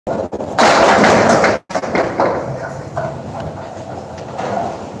Hello,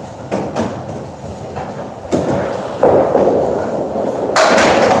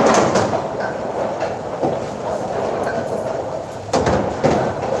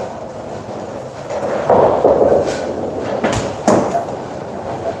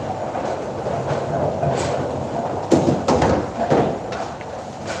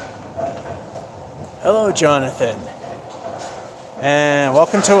 Jonathan, and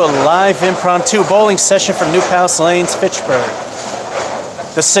welcome to a live impromptu bowling session from New Palace Lanes, Fitchburg.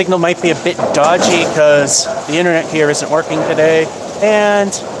 The signal might be a bit dodgy because the internet here isn't working today, and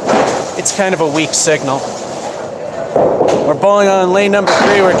it's kind of a weak signal. We're bowling on lane number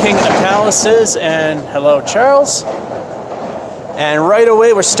 3 where King of the Palace is, and hello, Charles. And right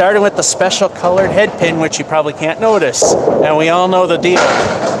away, we're starting with the special colored head pin, which you probably can't notice. And we all know the deal.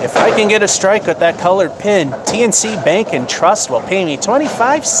 If I can get a strike with that colored pin, TNC Bank and Trust will pay me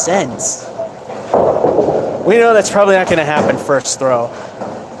 25 cents. We know that's probably not going to happen first throw.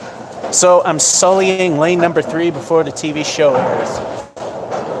 So I'm sullying lane number 3 before the TV show airs.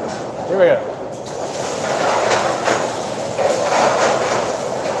 Here we go.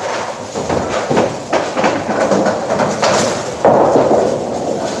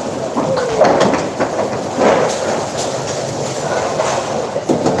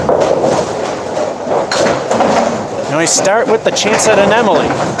 We start with the chance at an Emily.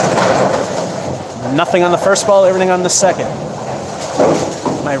 Nothing on the first ball, everything on the second.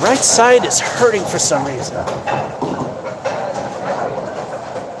 My right side is hurting for some reason.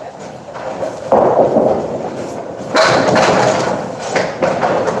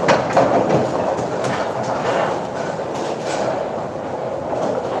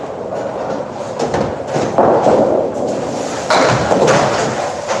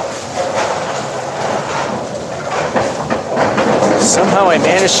 Somehow I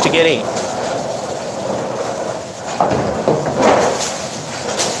managed to get 8.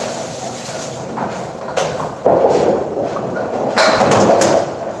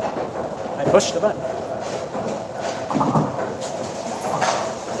 I pushed the button.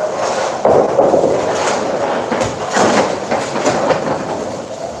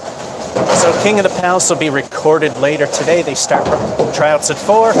 So King of the Palace will be recorded later today. They start tryouts at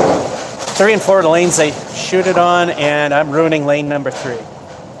 4. 3 and 4 are the lanes they shoot it on, and I'm ruining lane number 3.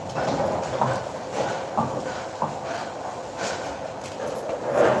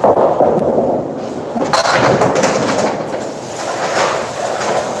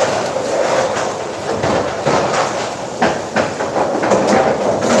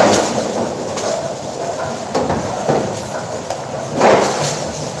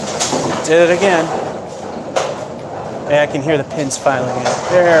 Did it again. Yeah, I can hear the pins filing in.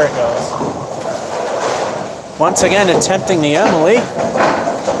 There it goes. Once again, attempting the Emily.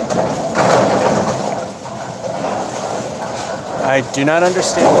 I do not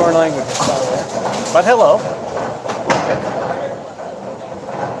understand foreign languages, by the way. But hello.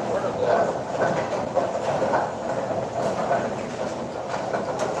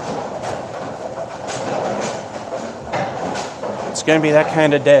 It's going to be that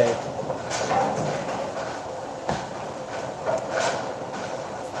kind of day.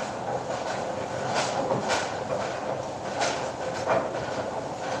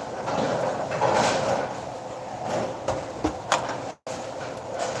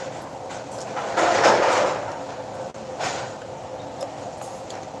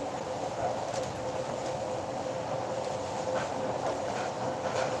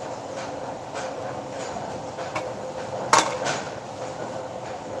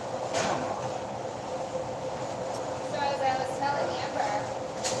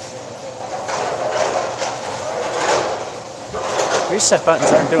 Reset buttons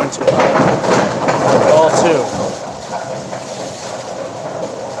aren't doing too well. Ball 2.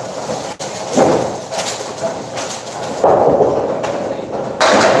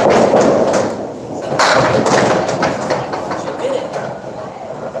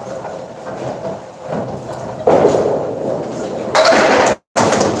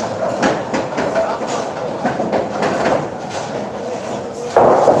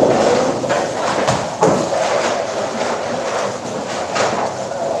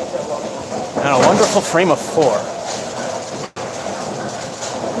 And a wonderful frame of 4.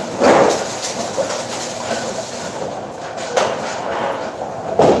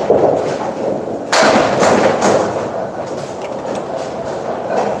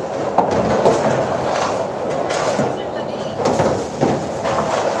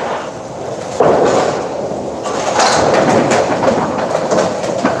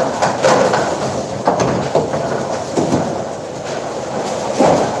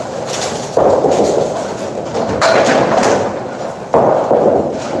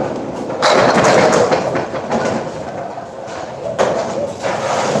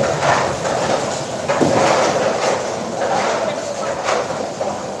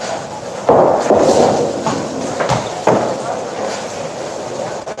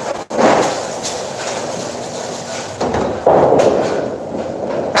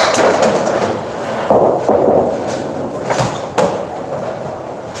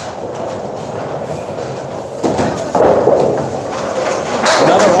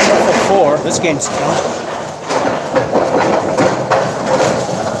 This game's junk.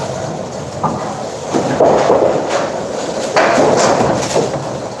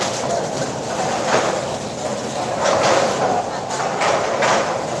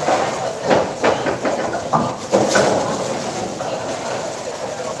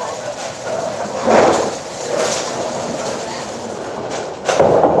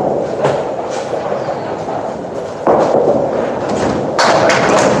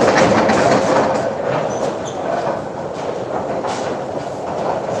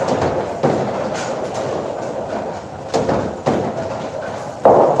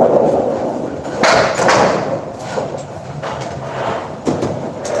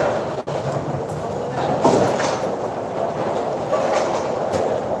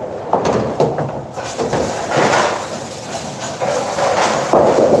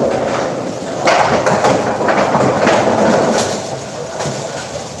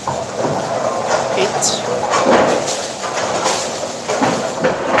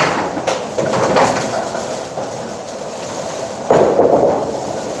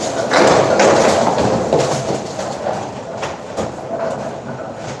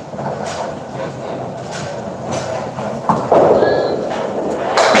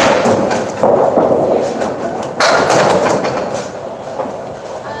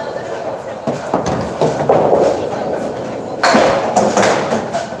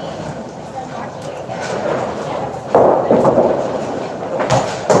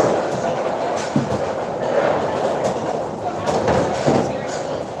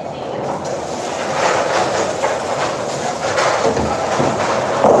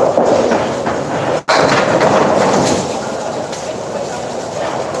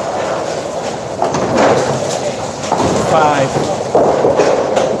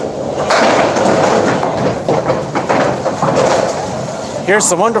 Here's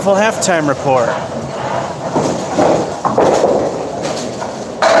the wonderful halftime report.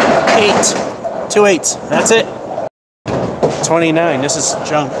 8. 2 8s. That's it. 29. This is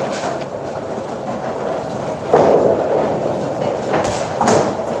junk.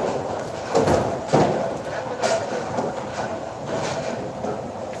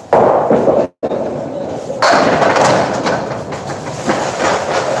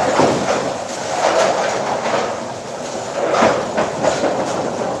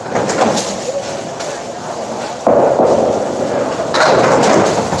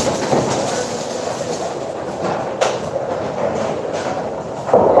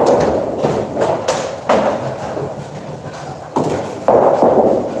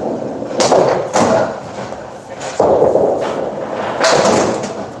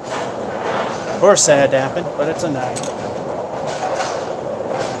 Or sad to happen, but it's a 9.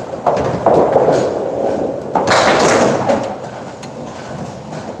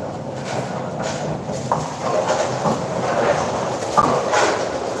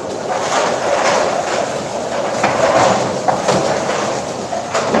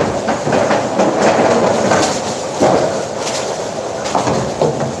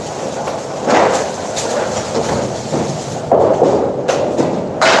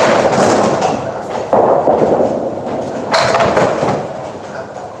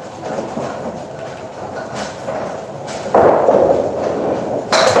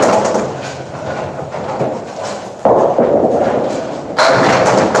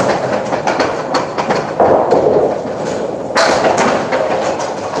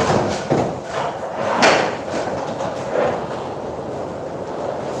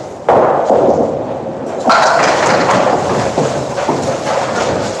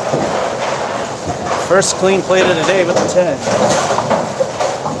 First clean plate of the day with a 10.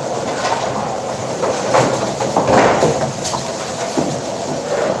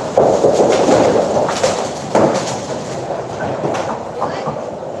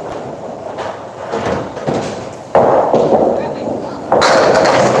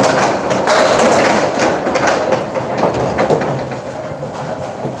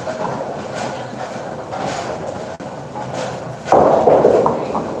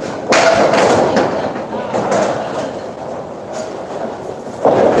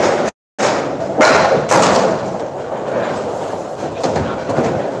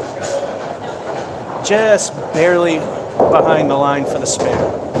 Just barely behind the line for the spare.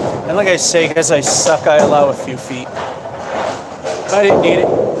 And like I say, because I suck, I allow a few feet. I didn't need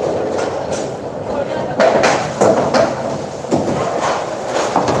it.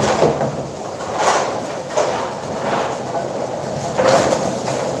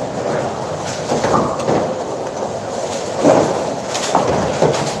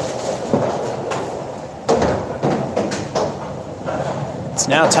 It's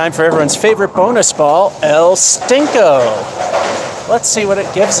Now time for everyone's favorite bonus ball, El Stinko. Let's see what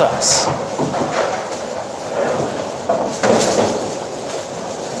it gives us.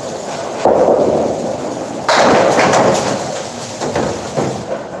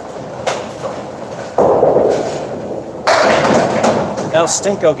 El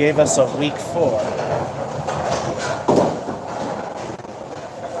Stinko gave us a week 4.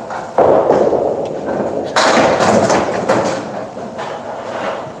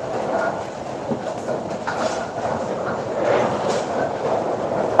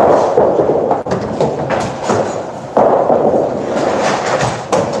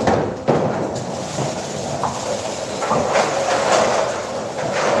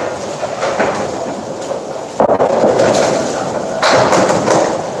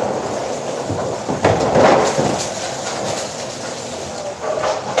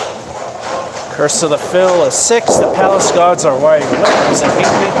 Curse of the Fill is 6. The Palace Gods are wide awake. Does that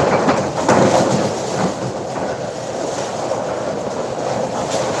hate me?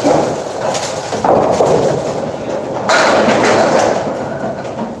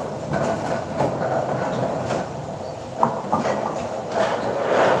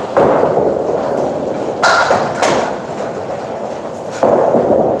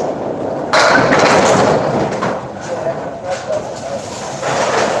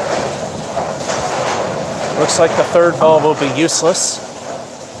 Looks like the third ball will be useless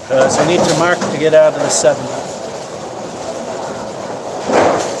because we need to mark to get out of the 7.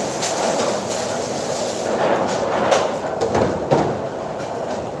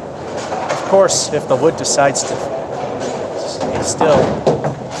 Of course, if the wood decides to stay still,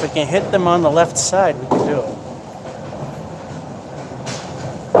 if we can hit them on the left side, we can do it.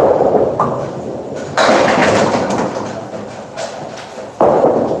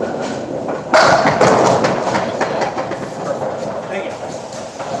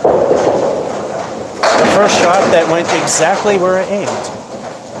 First shot that went exactly where I aimed.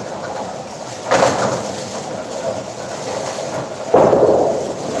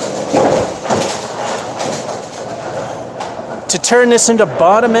 To turn this into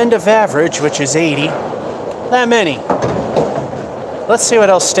bottom end of average, which is 80, that many. Let's see what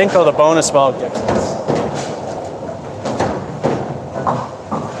El Stinko the bonus ball gives us.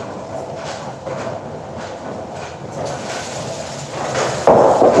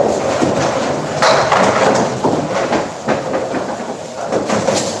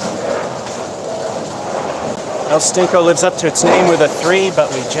 El Stinko lives up to its name with a 3, but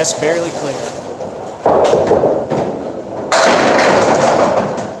we just barely cleared.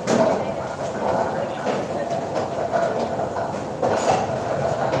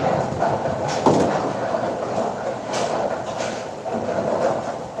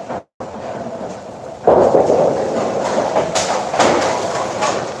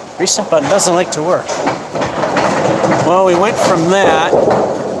 Reset button doesn't like to work. Well, we went from that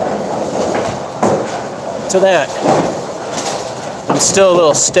to that. I'm still a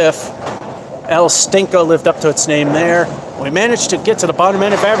little stiff. El Stinko lived up to its name there. We managed to get to the bottom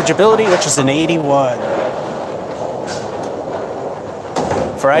end of average ability, which is an 81.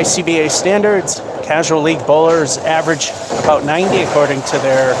 For ICBA standards, casual league bowlers average about 90 according to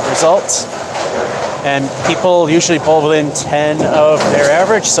their results. And people usually bowl within 10 of their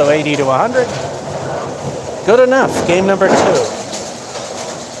average, so 80 to 100. Good enough. Game number 2.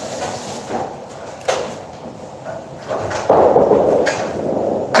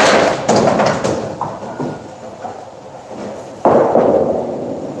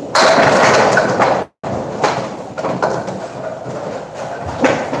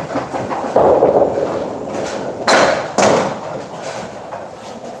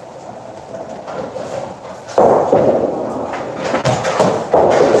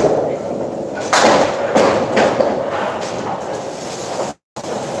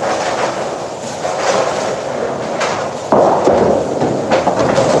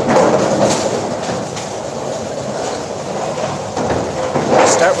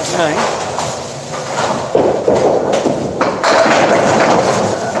 Start with 9.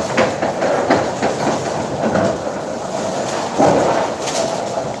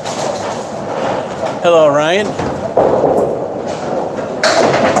 Hello, Ryan.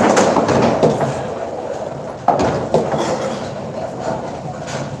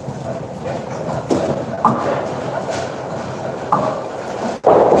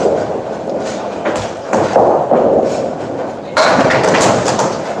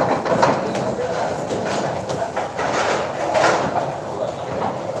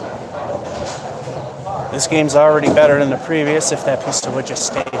 This game's already better than the previous. If that piece of wood just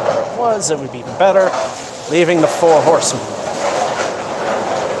stayed where it was, it would be even better. Leaving the 4 horsemen.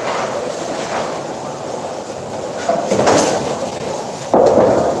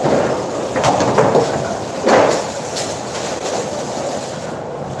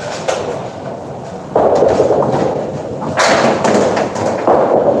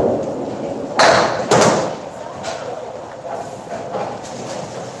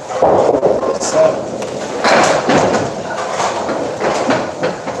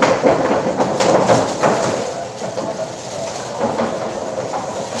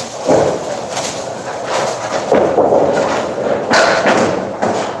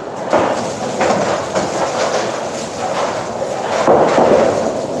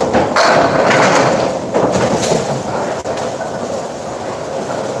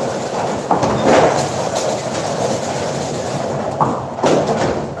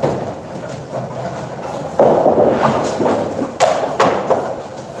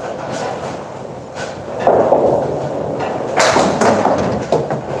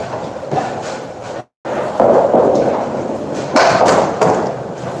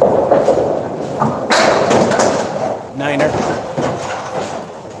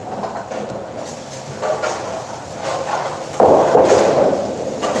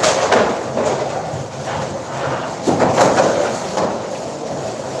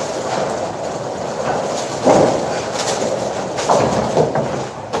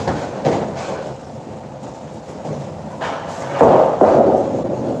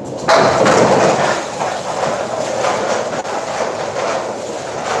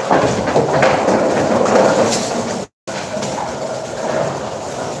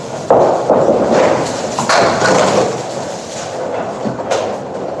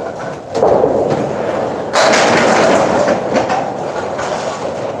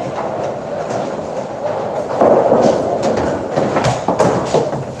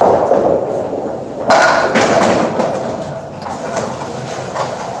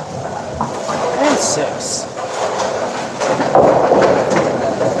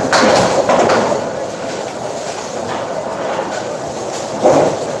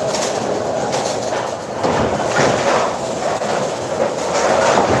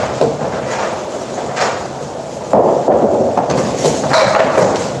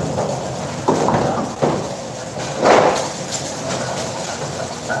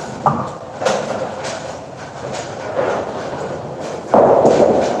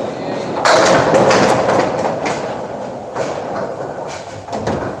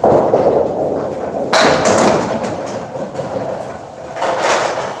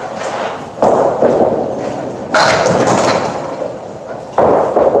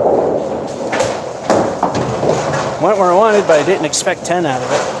 Went where I wanted, but I didn't expect 10 out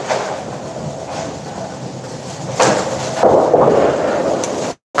of it.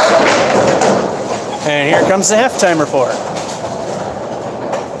 And here comes the halftime report.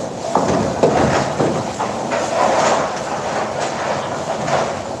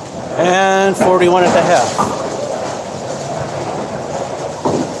 And 41 at the half.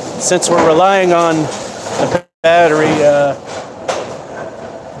 Since we're relying on the battery,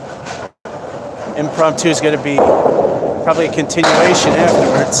 impromptu is going to be probably a continuation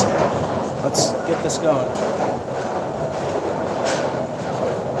afterwards. Let's get this going.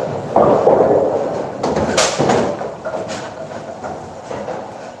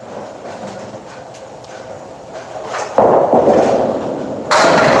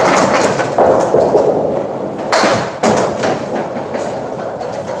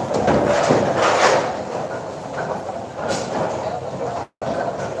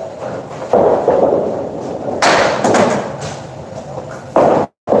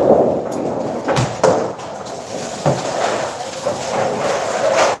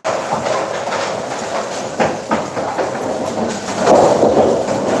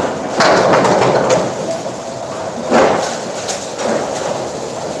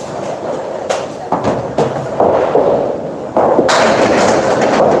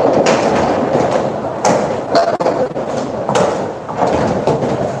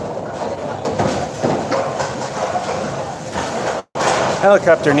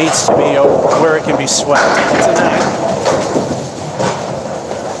 Helicopter needs to be where it can be swept tonight.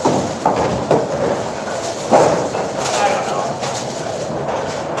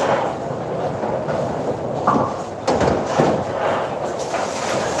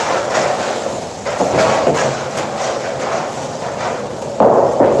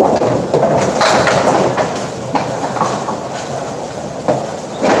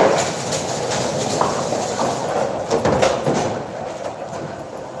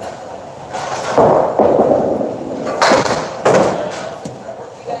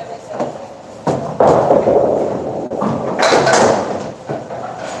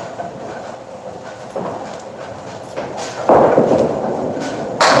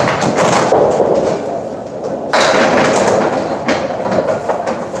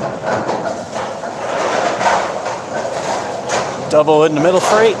 Double in the middle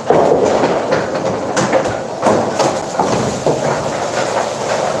freight.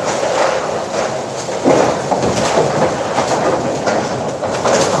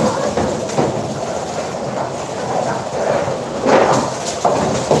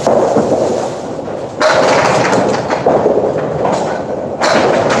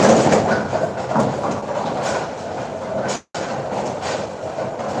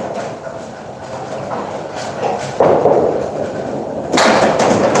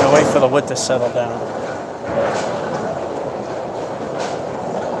 For the wood to settle down.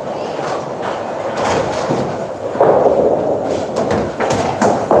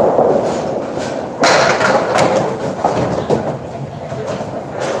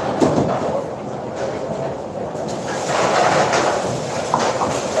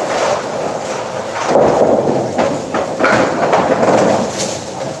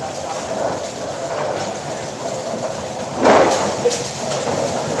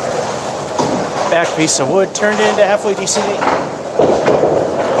 Back piece of wood turned into halfway decent.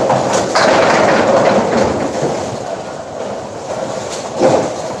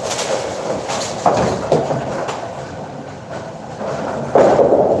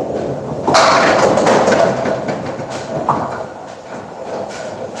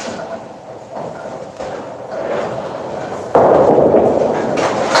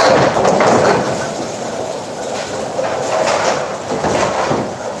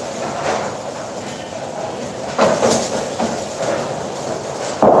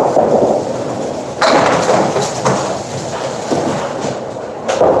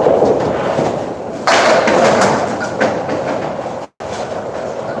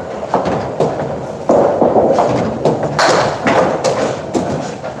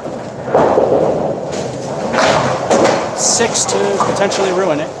 Six to potentially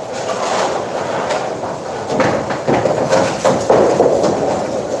ruin it.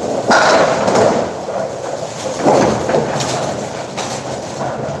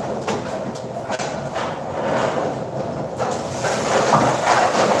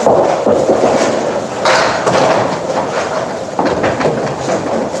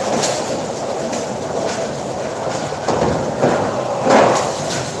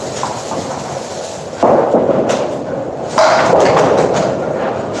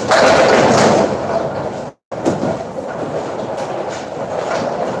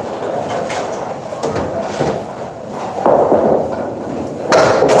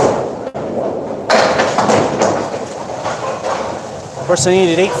 So you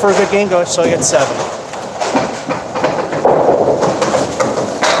needed 8 for a good game, so I get 7.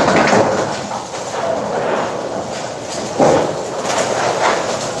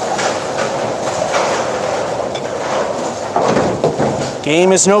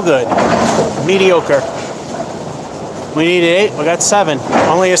 Game is no good. Mediocre. We needed 8, we got 7.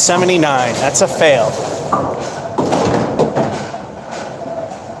 Only a 79. That's a fail.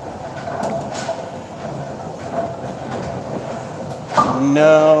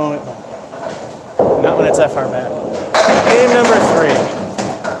 No, not when it's that far back. Game number 3.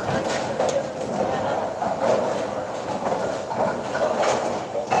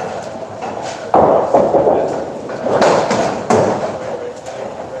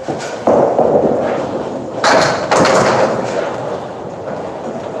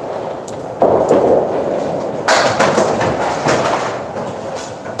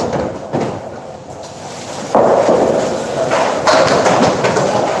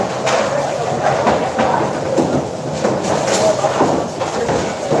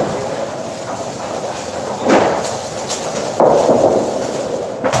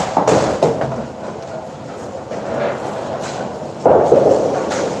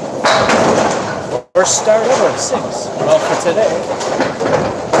 First start over at 6. Well, for today.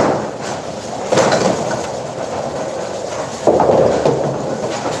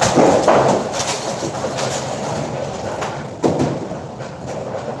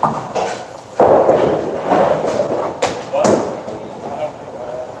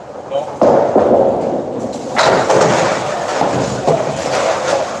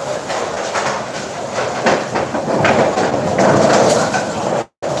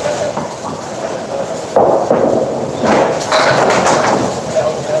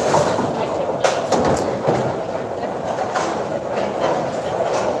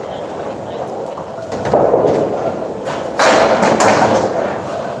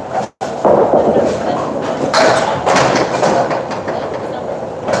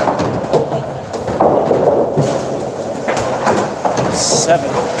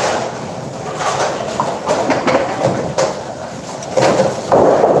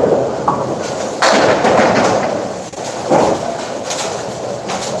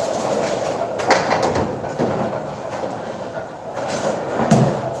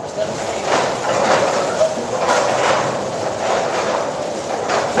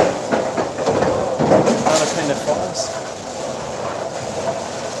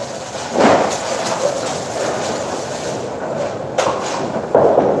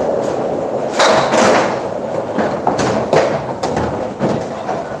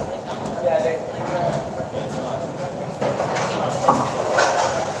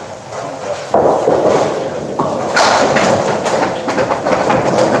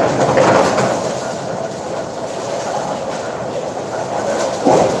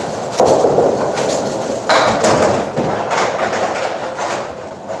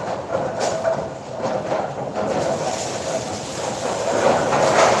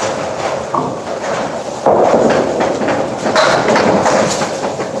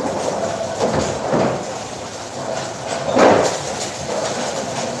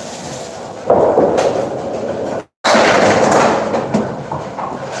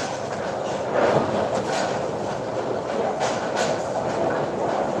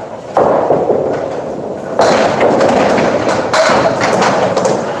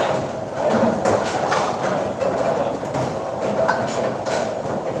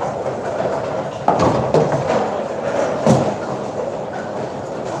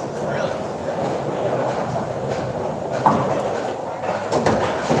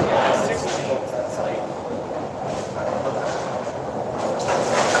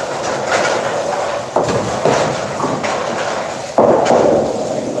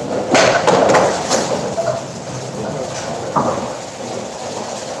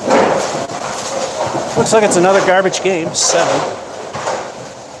 Looks like it's another garbage game, 7.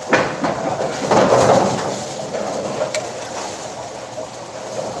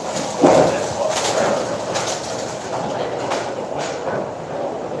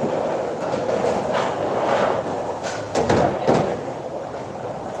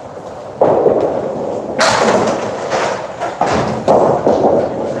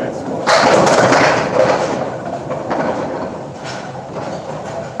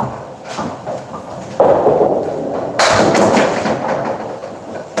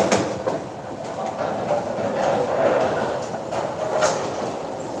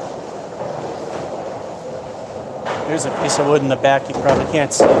 There's a piece of wood in the back you probably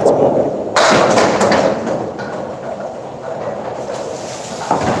can't see. It's moving.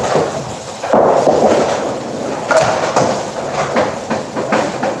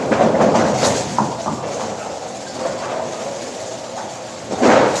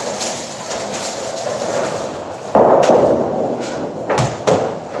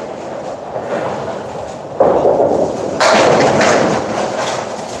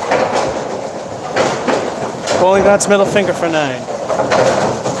 Bowling God's middle finger for 9.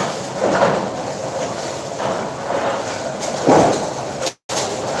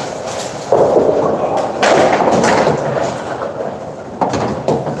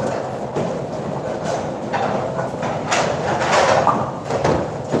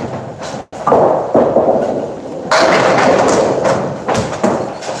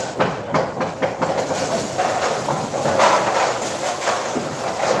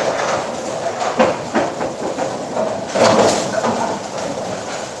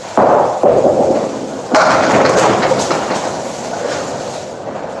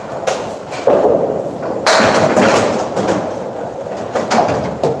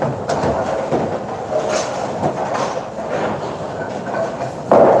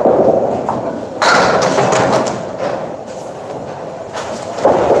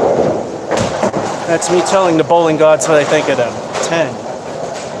 That's me telling the bowling gods what I think of them. 10.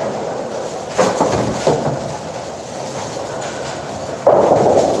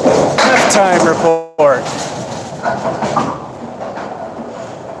 Halftime report.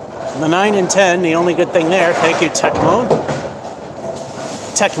 The 9 and 10, the only good thing there. Thank you, Techmoan.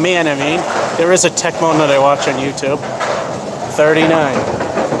 Techman, I mean. There is a Techmoan that I watch on YouTube. 39.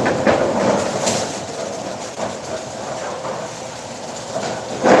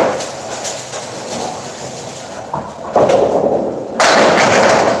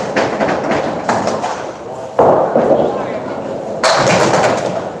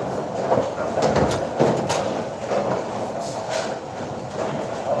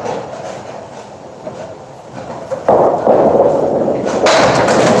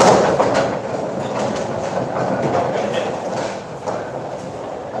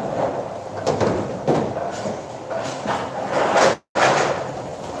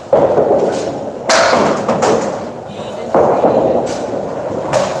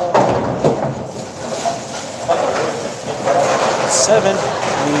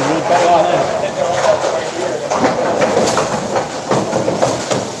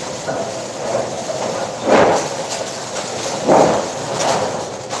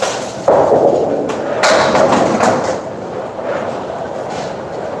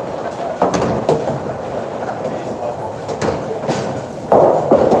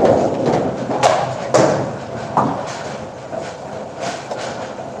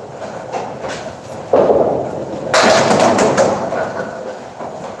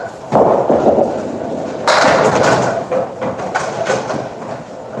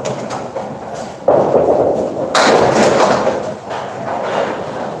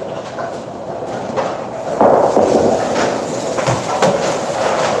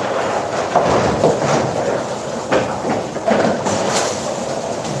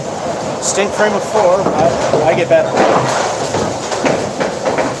 Distinct frame of 4, I get better.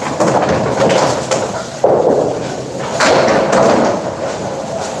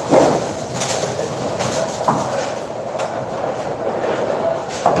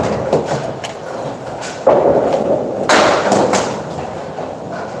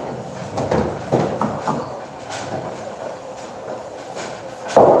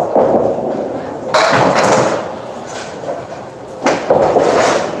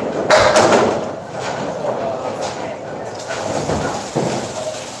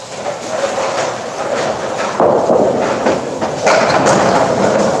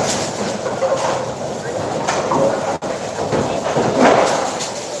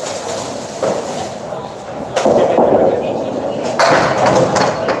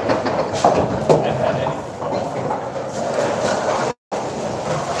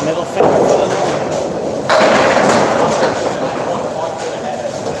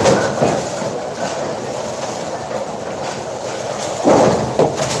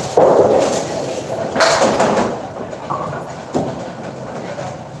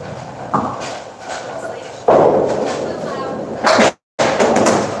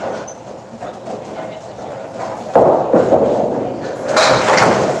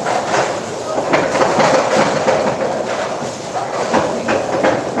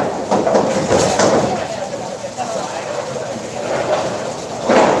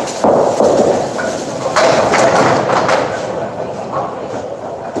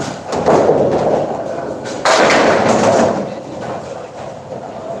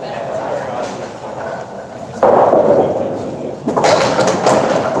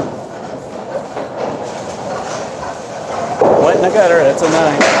 I got her, that's a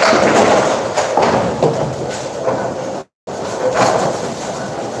 9.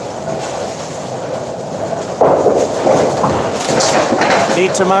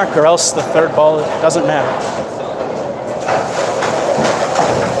 Need to mark or else the third ball, it doesn't matter.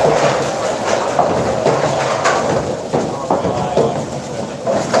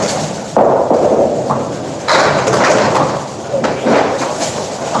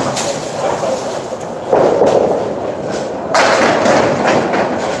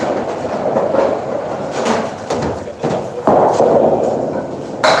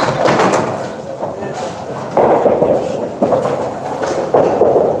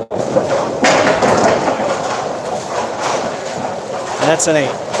 And that's an 8.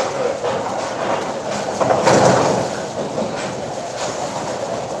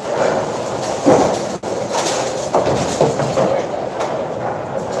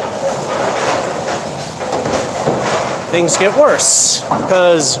 Things get worse,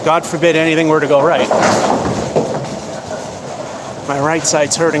 because God forbid anything were to go right. My right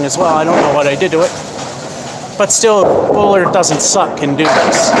side's hurting as well. I don't know what I did to it. But still, a bowler doesn't suck and do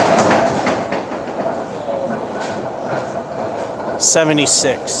this.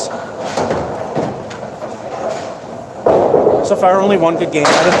 76. So far, only one good game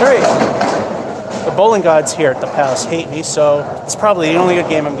out of 3. The bowling gods here at the Palace hate me, so it's probably the only good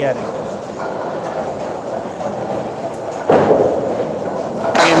game I'm getting.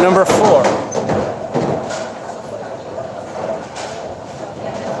 Game number 4.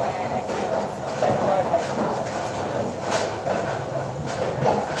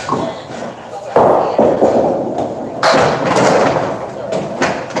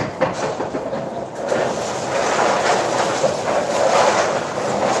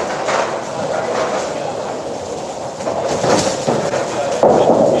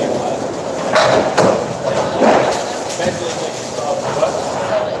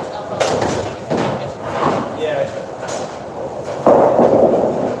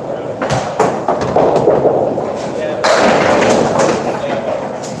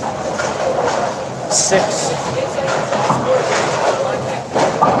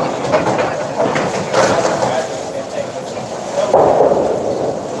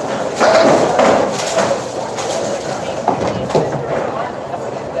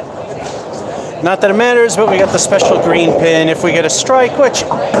 Not that it matters, but we got the special green pin if we get a strike, which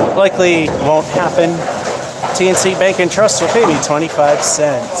likely won't happen. TNC Bank and Trust will pay me 25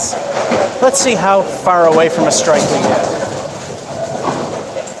 cents. Let's see how far away from a strike we get.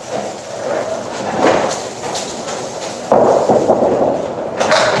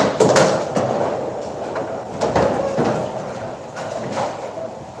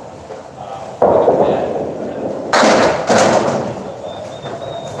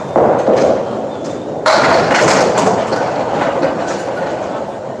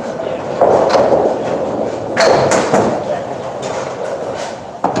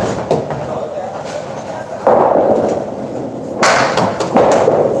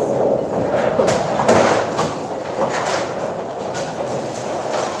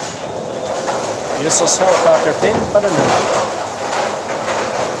 Useless helicopter pin, but enough.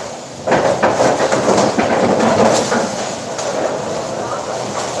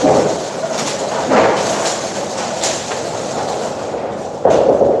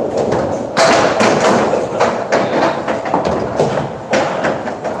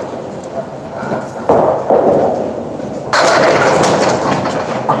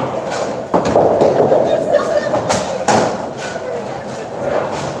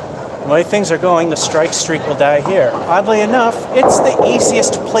 The way things are going, the strike streak will die here. Oddly enough, it's the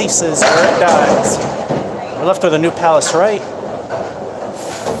easiest places where it dies. We're left with a new Palace right.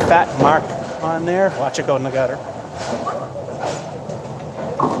 Fat mark on there. Watch it go in the gutter.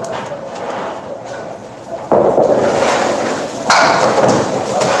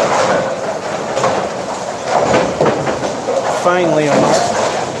 Finally a mark.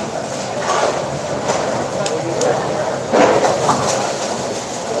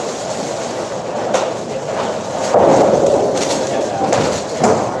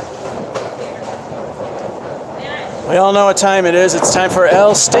 We all know what time it is. It's time for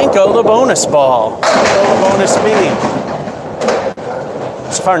El Stinko, the bonus ball. The bonus B.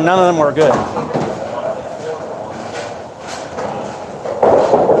 So far, none of them were good.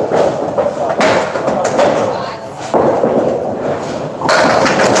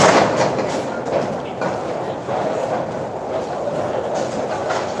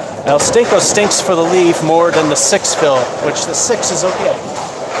 El Stinko stinks for the leave more than the 6 fill, which the 6 is okay.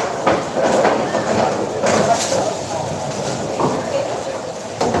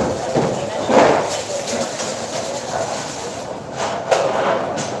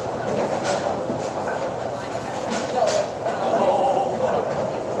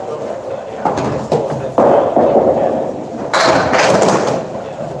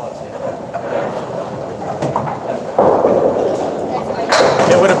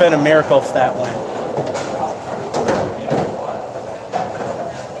 It would have been a miracle if that went.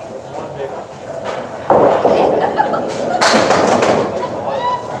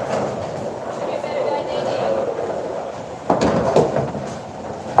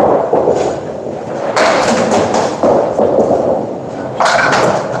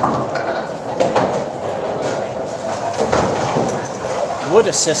 Would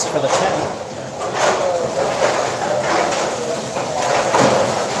assist for the 10.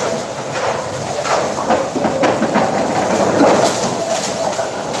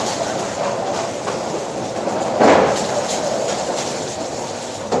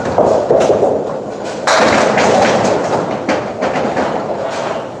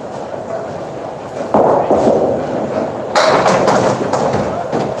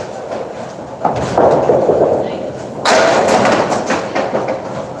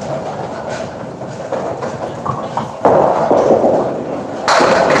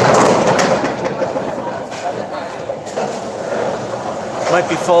 Might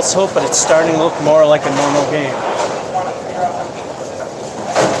be false hope, but it's starting to look more like a normal game.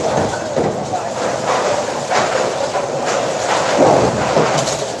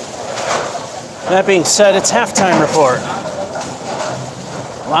 That being said, it's halftime report.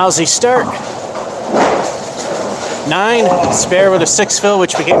 Lousy start. 9, spare with a 6 fill,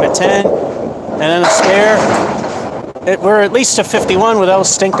 which became a 10, and then a spare. We're at least a 51 without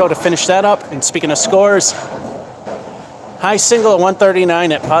Stinko to finish that up. And speaking of scores, high single at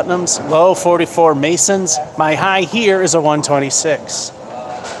 139 at Putnam's, low 44 Masons. My high here is a 126.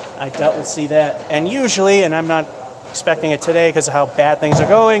 I doubt we'll see that. And usually, and I'm not expecting it today because of how bad things are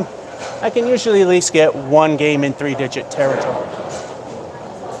going, I can usually at least get one game in 3-digit territory.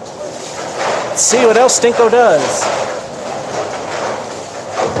 Let's see what else Stinko does.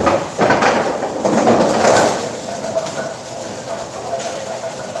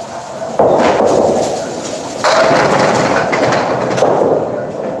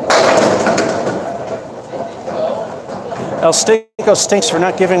 El Stinko stinks for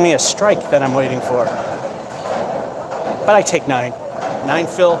not giving me a strike that I'm waiting for. But I take 9. 9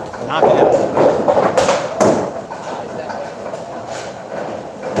 fill, knock it out.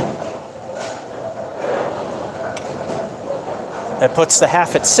 That puts the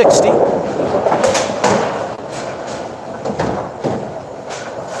half at 60.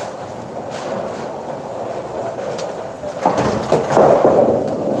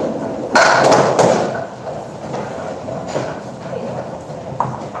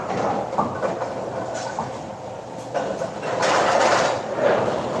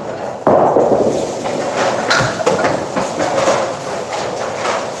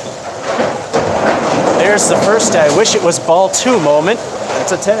 There's the first I wish it was ball 2 moment.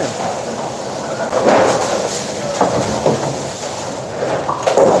 That's a 10.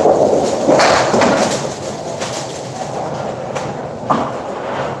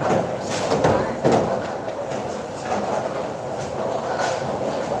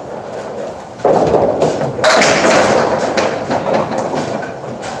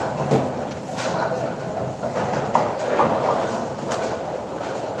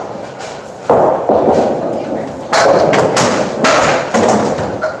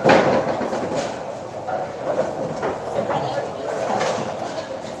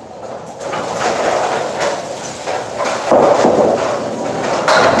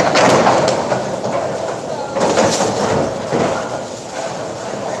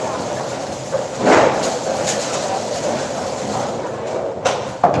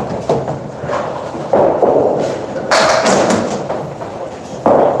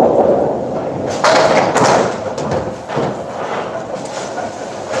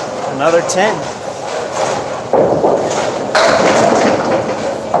 Another 10.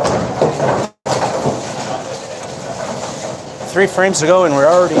 Three frames to go and we're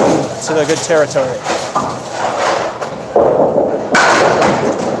already into the good territory.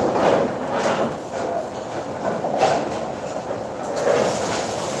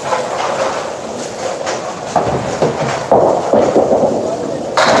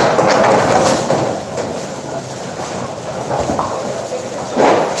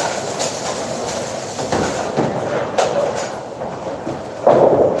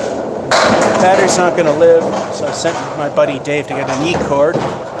 Battery's not going to live, so I sent my buddy Dave to get an E-cord. It's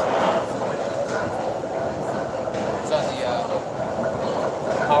on the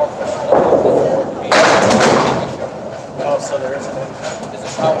power push. Oh, so there isn't any. There's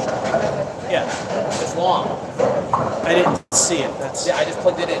a power strip right there. Yeah. It's long. I didn't see it. That's Yeah, I just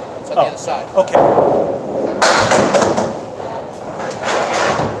plugged it in. It's on the other side. Okay.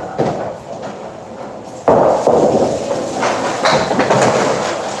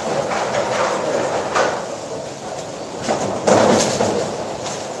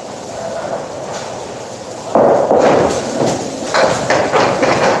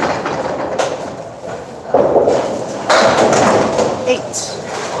 8.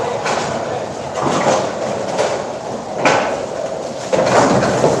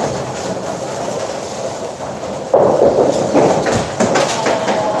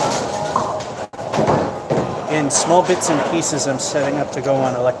 In small bits and pieces, I'm setting up to go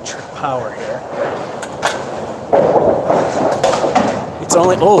on electric power here. It's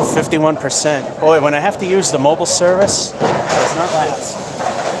only, 51%. Boy, when I have to use the mobile service, it does not last.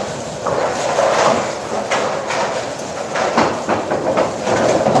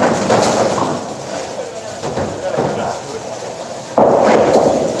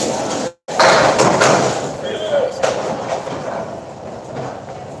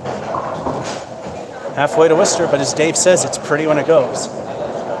 Halfway to Worcester, but as Dave says, it's pretty when it goes.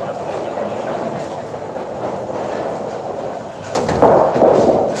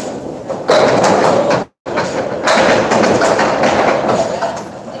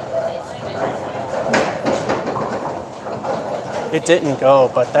 It didn't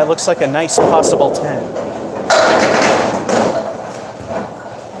go, but that looks like a nice possible 10.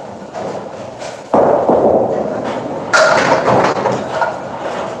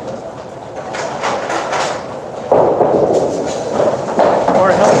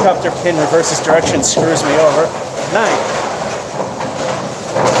 Helicopter pin reverses direction, screws me over. 9.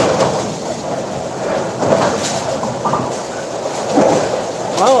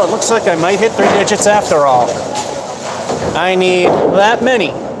 Well, it looks like I might hit 3 digits after all. I need that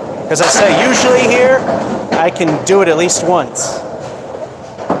many. Because I say usually here, I can do it at least once.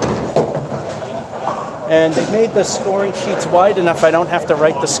 And they made the scoring sheets wide enough I don't have to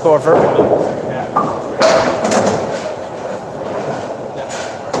write the score vertically.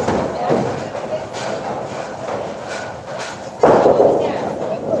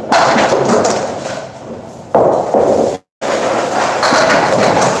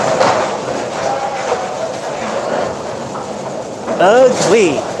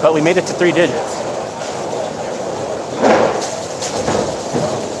 Ugly, but we made it to 3 digits.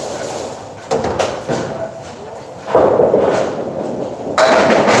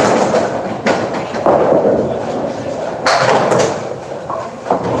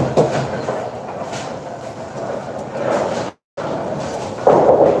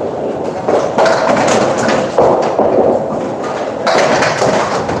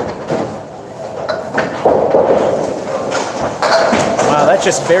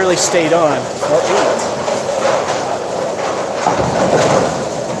 Just barely stayed on for 8.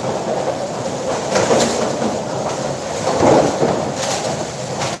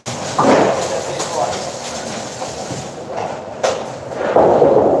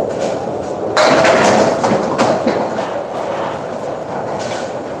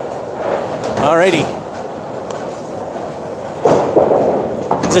 Alrighty.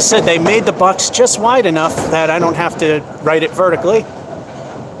 As I said, they made the box just wide enough that I don't have to write it vertically.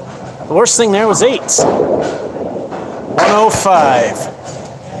 The worst thing there was 8s. 105.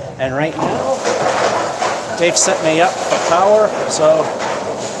 And right now, Dave set me up for power, so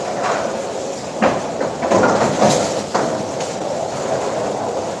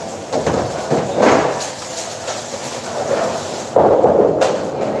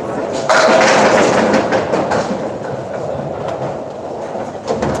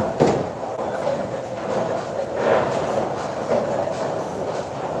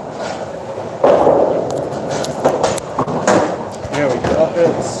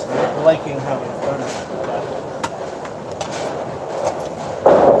it's liking how it's done it.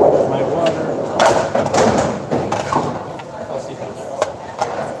 My water.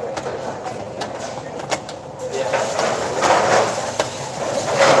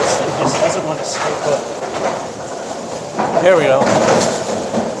 This thing just doesn't want to stay put. There we go.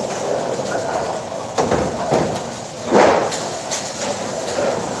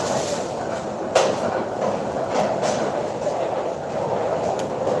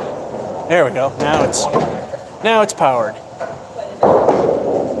 There we go. Now it's powered.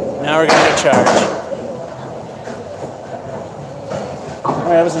 Now we're gonna get charged. All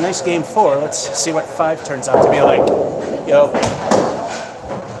right, that was a nice game 4. Let's see what 5 turns out to be like. Yo.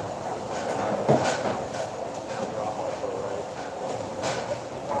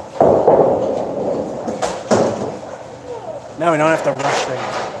 Now we don't have to rush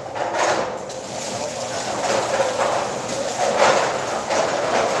things.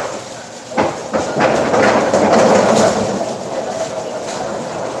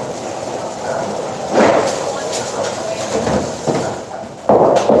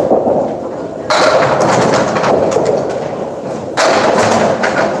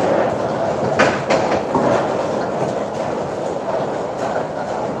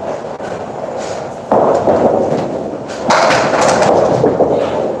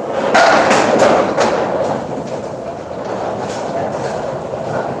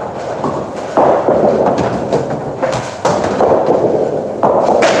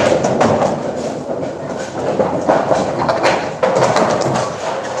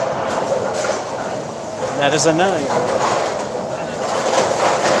 That is a 9.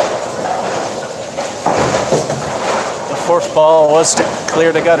 The 4th ball was to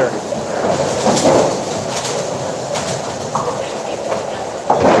clear the gutter.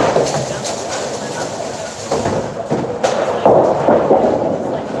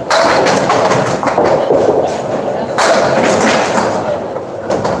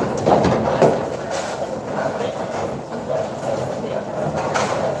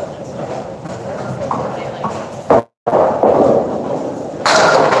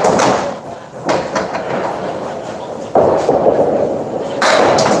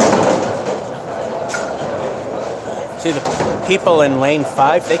 people in lane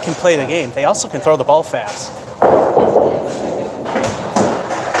 5, they can play the game. They also can throw the ball fast.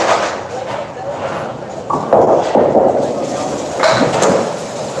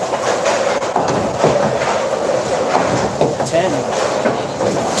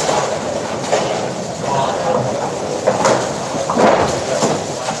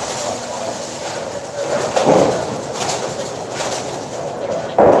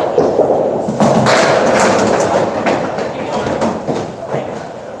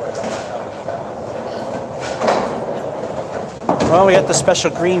 Well, we got the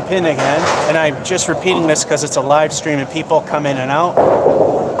special green pin again, and I'm just repeating this because it's a live stream and people come in and out.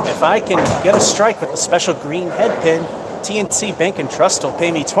 If I can get a strike with the special green head pin, TNC Bank and Trust will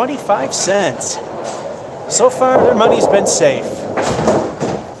pay me 25 cents. So far, their money's been safe.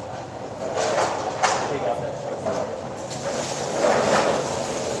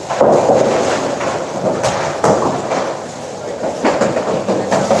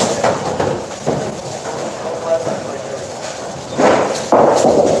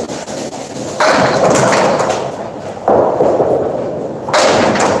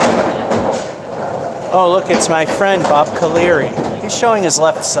 Oh, look, it's my friend Bob Caleri. He's showing his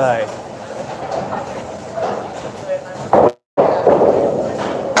left side.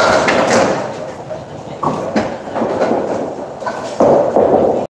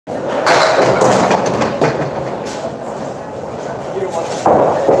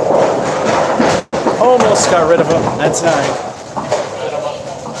 Almost got rid of him. That's 9.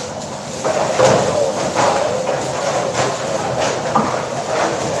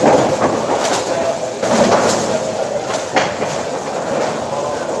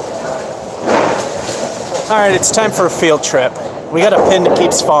 All right, it's time for a field trip. We got a pin that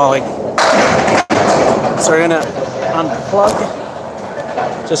keeps falling. So we're gonna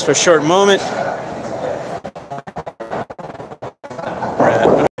unplug just for a short moment.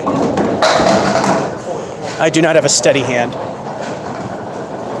 I do not have a steady hand.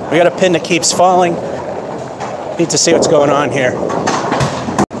 We got a pin that keeps falling. Need to see what's going on here.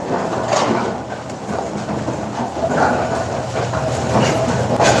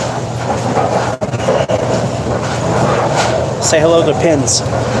 Say hello to the pins.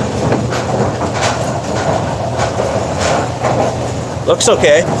 Looks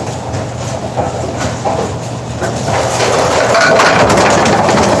okay.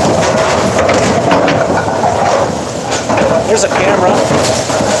 There's a camera.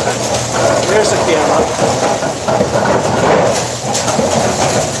 There's a camera.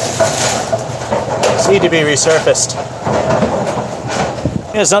 These need to be resurfaced.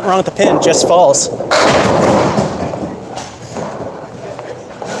 Yeah, there's nothing wrong with the pin, it just falls.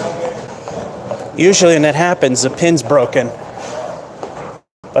 Usually when that happens, the pin's broken,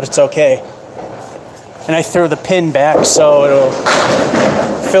 but it's okay. And I threw the pin back so it'll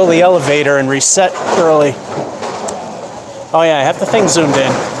fill the elevator and reset early. Oh yeah, I have the thing zoomed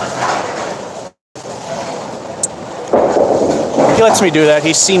in. He lets me do that.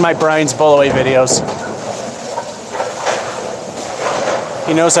 He's seen my Brian's Bullaway videos.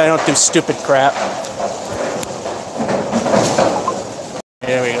 He knows I don't do stupid crap.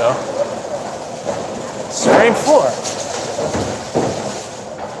 There we go. Frame 4.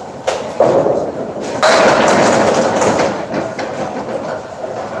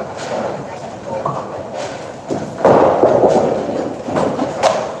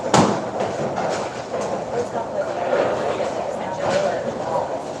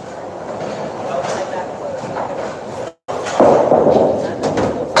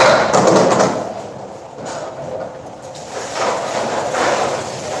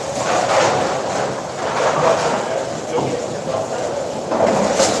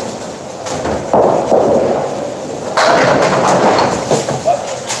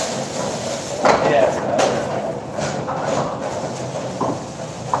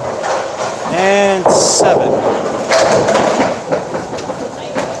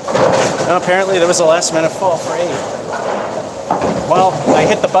 Apparently there was a last minute fall for 8. Well, I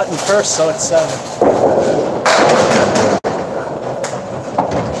hit the button first, so it's 7.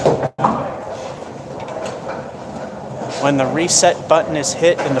 When the reset button is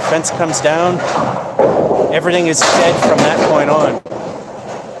hit and the fence comes down, everything is dead from that point on.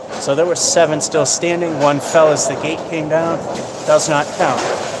 So there were 7 still standing. 1 fell as the gate came down. Does not count.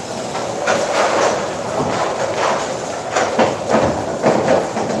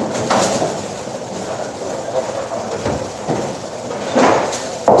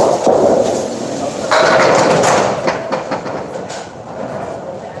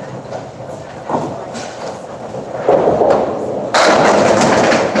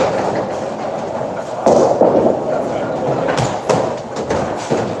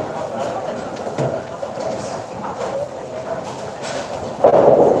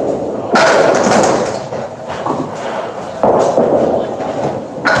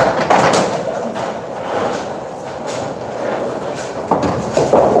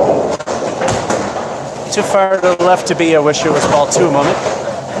 Too far to the left to be a wish it was ball 2 moment.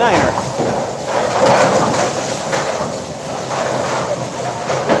 Niner.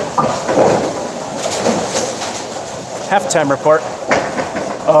 Halftime report.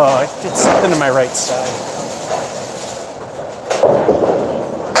 Oh, I did something to my right side.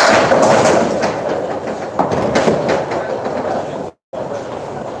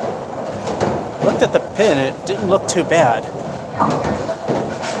 Looked at the pin, it didn't look too bad.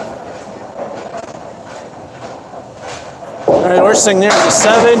 All right, worst thing there's a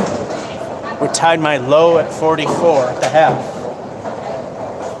 7. We tied my low at 44 at the half.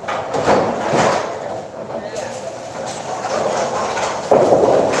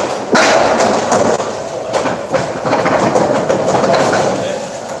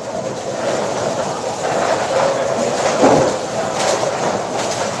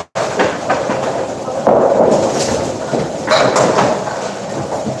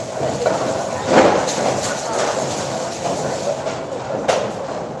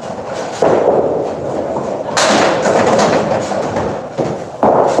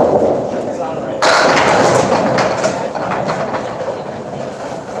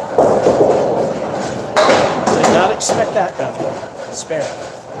 Expect that gun. Spare.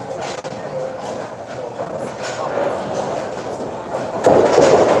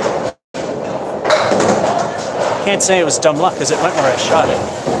 Can't say it was dumb luck because it went where I shot it.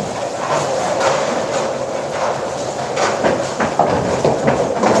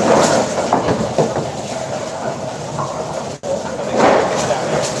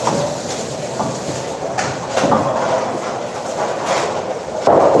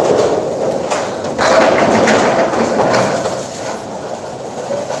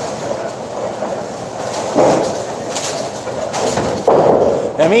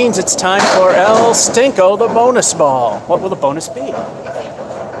 That means it's time for El Stinko, the bonus ball. What will the bonus be?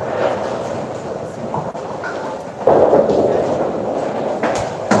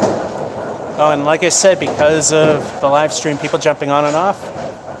 Oh, and like I said, because of the live stream, people jumping on and off,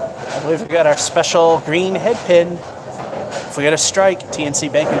 I believe we got our special green head pin. If we get a strike,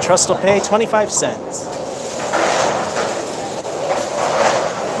 TNC Bank and Trust will pay 25 cents.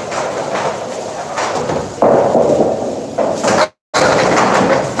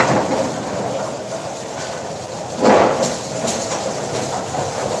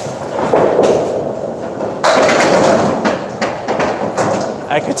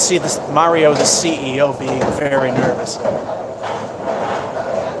 I could see this Mario, the CEO, being very nervous.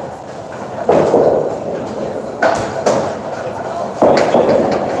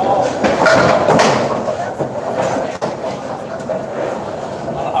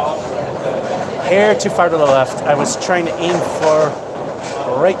 Hair too far to the left. I was trying to aim for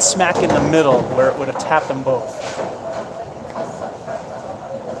right smack in the middle where it would have tapped them both.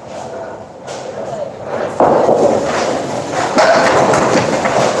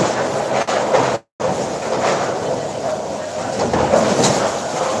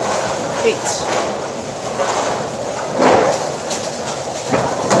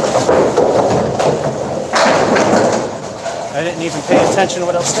 I didn't even pay attention to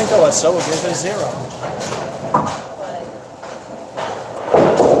what El Stinko was, so we'll give it a 0.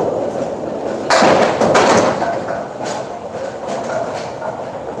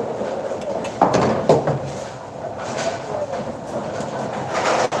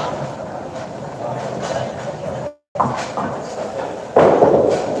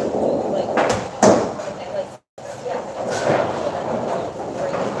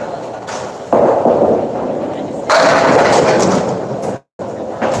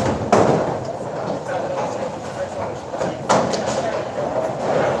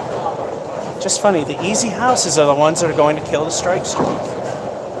 Just funny, the easy houses are the ones that are going to kill the strike streak.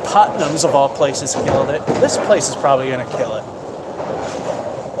 Putnam's, of all places, killed it. This place is probably going to kill it.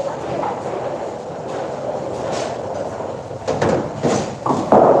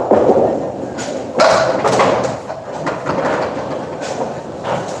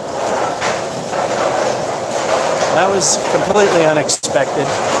 That was completely unexpected.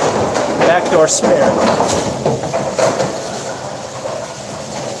 Backdoor spare.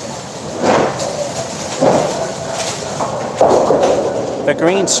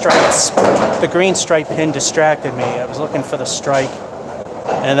 The green stripe pin distracted me. I was looking for the strike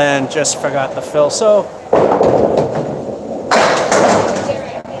and then just forgot the fill. So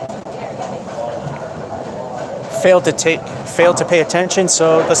failed to pay attention,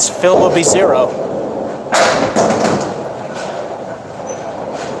 so this fill will be 0.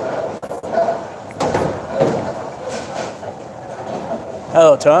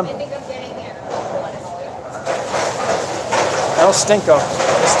 Hello, Tom. El Stinko.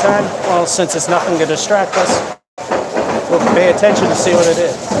 This time, well, since it's nothing to distract us, we'll pay attention to see what it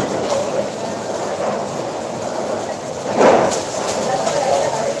is.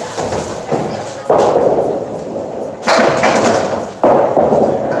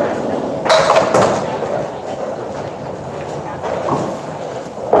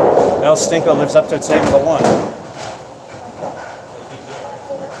 El Stinko lives up to its name of the one.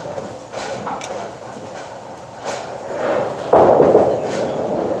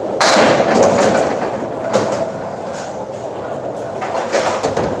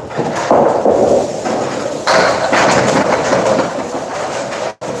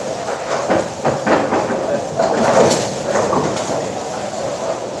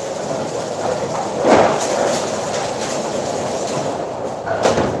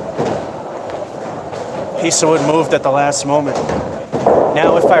 Piece of wood moved at the last moment.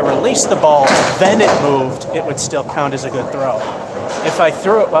 Now, if I released the ball, then it moved, it would still count as a good throw. If I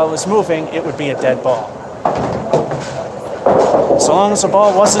threw it while it was moving, it would be a dead ball. So long as the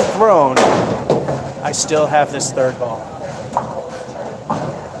ball wasn't thrown, I still have this third ball.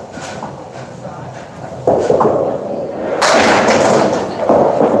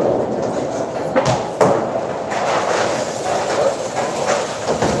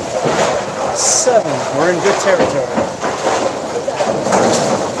 Seven. We're in good territory.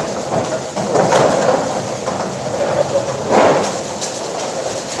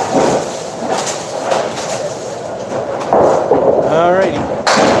 Alrighty.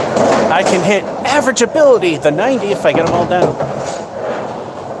 I can hit average ability, the 90, if I get them all down.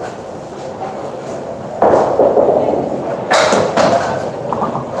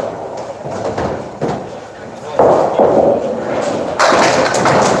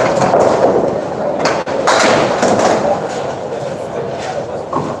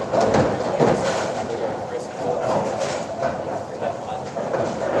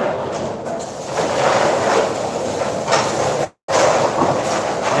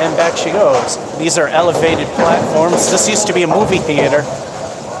 And back she goes. These are elevated platforms. This used to be a movie theater.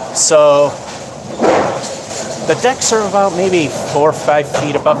 So the decks are about maybe 4 or 5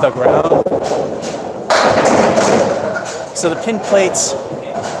 feet above the ground. So the pin plates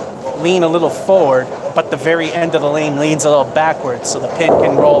lean a little forward, but the very end of the lane leans a little backwards, so the pin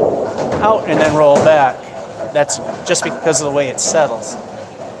can roll out and then roll back. That's just because of the way it settles.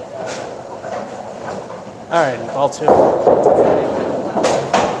 All right, ball two.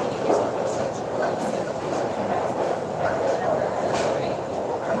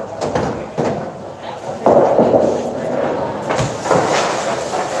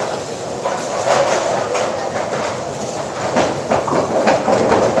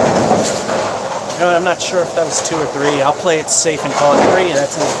 I'm not sure if that was 2 or 3. I'll play it safe and call it 3.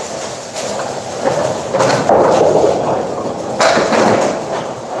 That's it.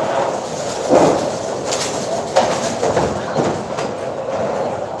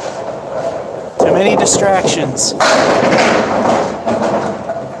 Too many distractions.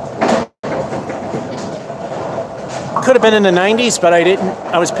 Could have been in the 90s, but I didn't.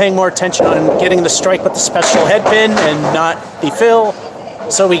 I was paying more attention on getting the strike with the special head pin and not the fill,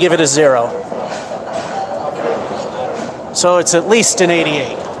 so we give it a 0. So it's at least an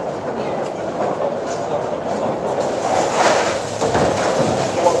 88.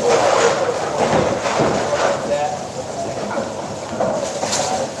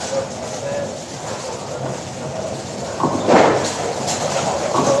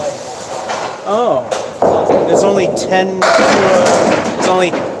 Oh, there's only 10 to a, there's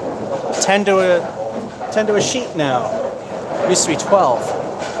only 10 to a sheet now. It used to be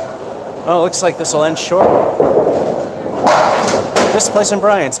 12. Oh, looks like this will end short. This place in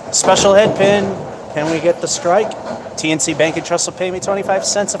Bryant's. Special head pin. Can we get the strike? TNC Bank and Trust will pay me 25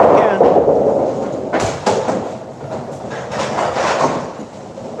 cents if we can.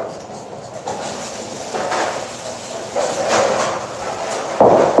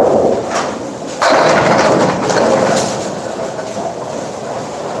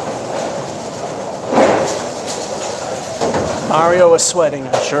 Mario was sweating,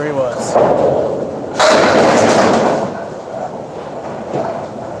 I'm sure he was.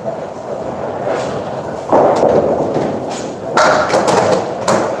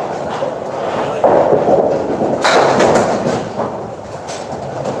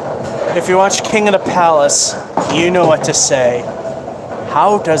 If you watch King of the Palace, you know what to say.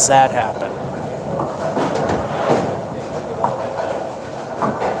 How does that happen?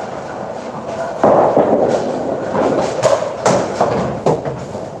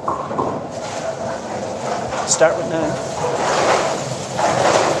 Start with 9.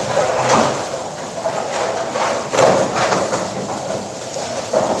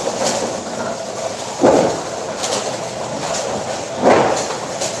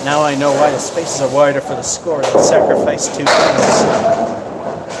 Now I know why the spaces are wider for the score. They sacrificed 2 things.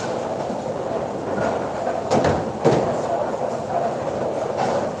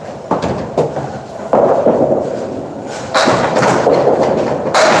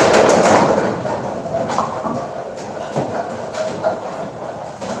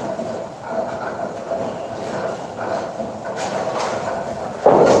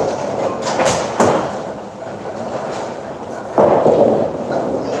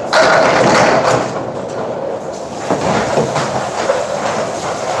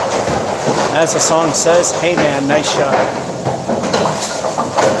 As the song says, hey man, nice shot.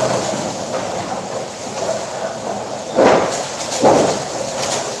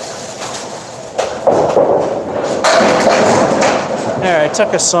 There, I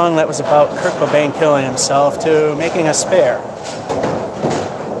took a song that was about Kurt Cobain killing himself to making a spare.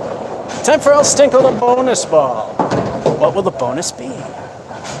 Time for El Stinko the bonus ball. What will the bonus be?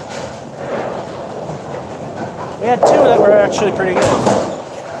 We had 2 that were actually pretty good.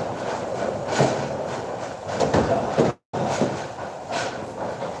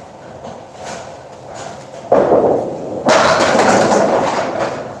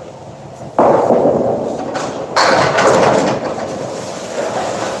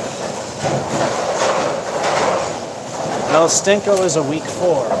 El Stinko is a week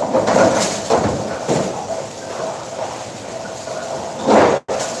 4.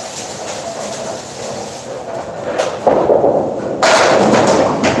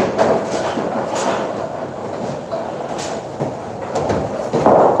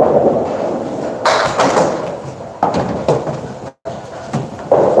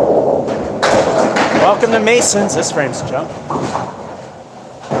 Welcome to Masons. This frame's junk.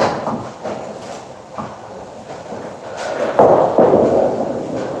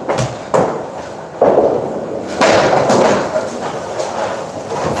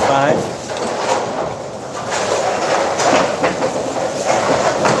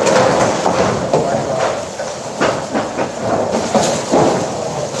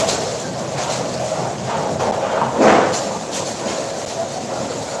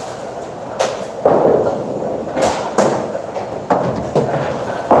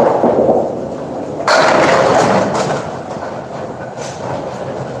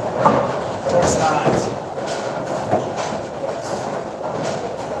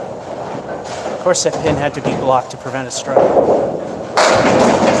 Of course, that pin had to be blocked to prevent a strike.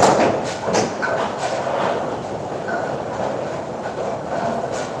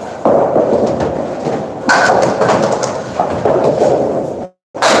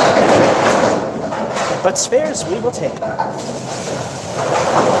 But spares we will take.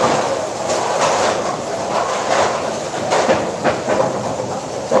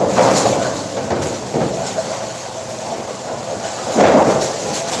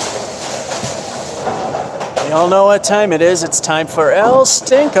 You all know what time it is. It's time for El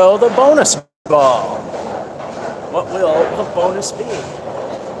Stinko, the bonus ball. What will the bonus be?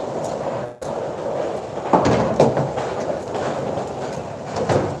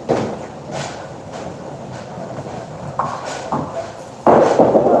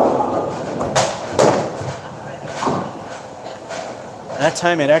 That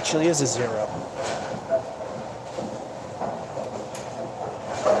time it actually is a 0.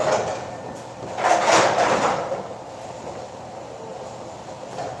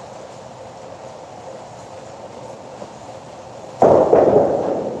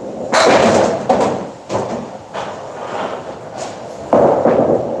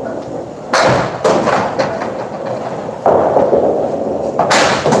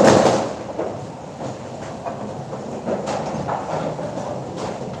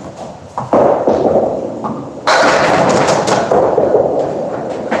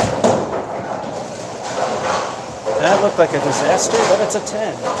 That looked like a disaster, but it's a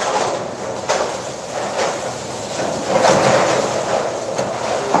 10.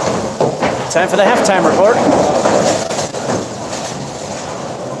 Time for the halftime report.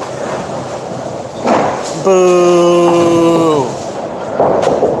 Boo!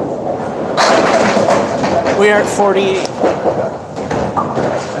 We are at 48.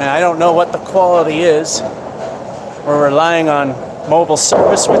 And I don't know what the quality is. We're relying on mobile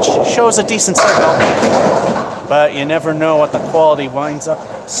service, which shows a decent signal. But you never know what the quality winds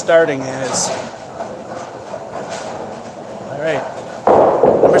up starting as. All right,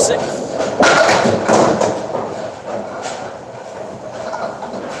 number 6.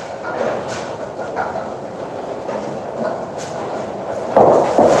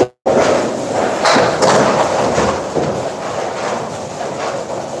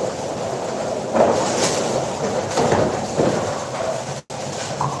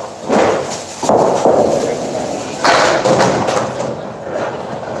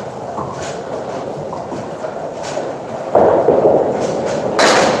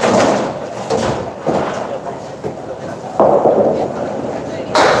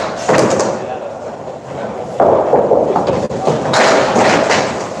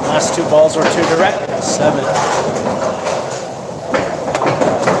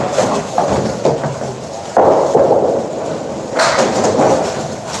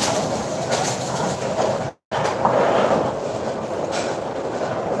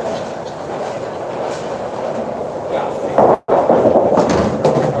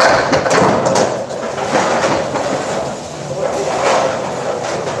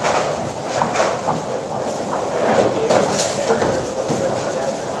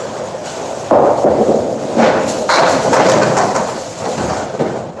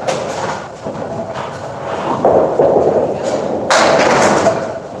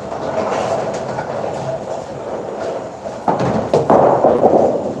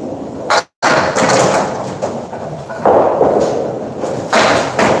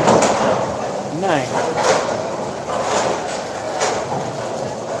 9.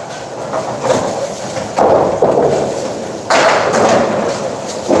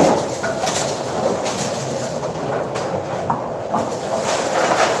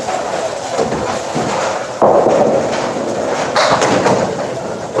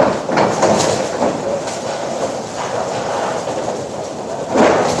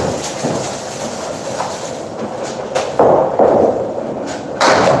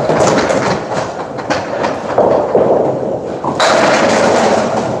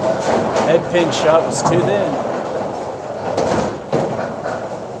 Pin shot was too thin.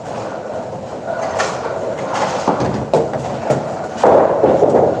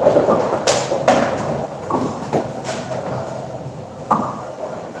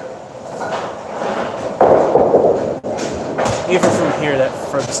 Even from here, that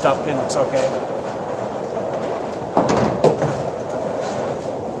further stop pin looks okay.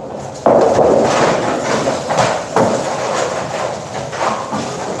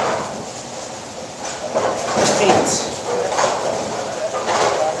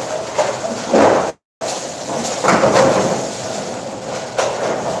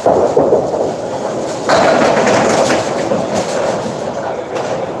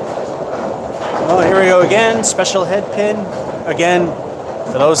 Again, special head pin. Again,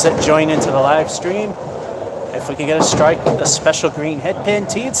 for those that join into the live stream, if we can get a strike with the special green head pin,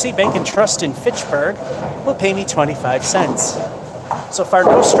 TNC Bank and Trust in Fitchburg will pay me 25 cents. So far,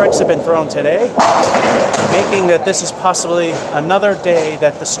 no strikes have been thrown today, making that this is possibly another day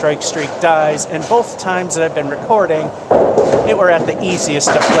that the strike streak dies, and both times that I've been recording, it were at the easiest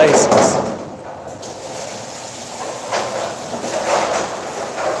of places.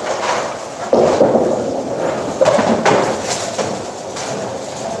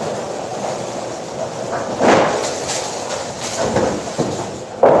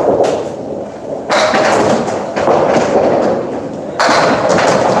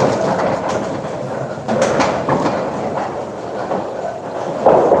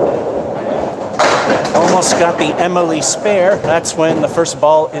 Got the Emily spare. That's when the first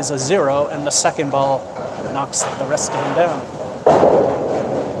ball is a 0 and the second ball knocks the rest of them down.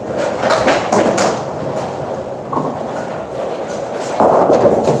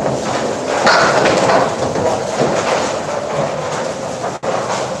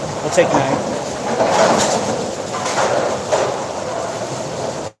 We'll take 9.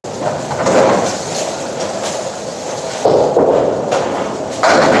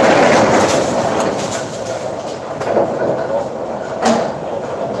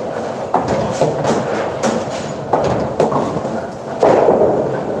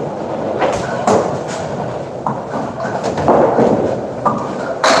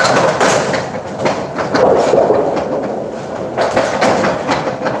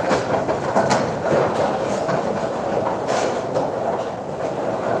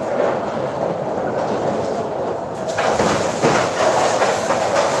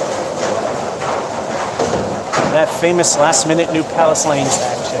 That famous last-minute New Palace Lanes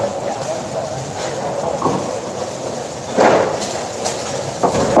action.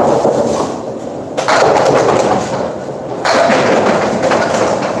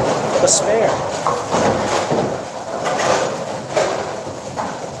 The spare.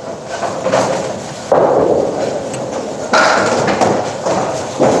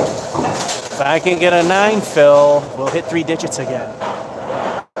 If I can get a 9 fill, we'll hit 3 digits again.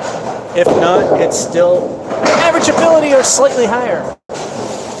 If not, it's still average ability or slightly higher.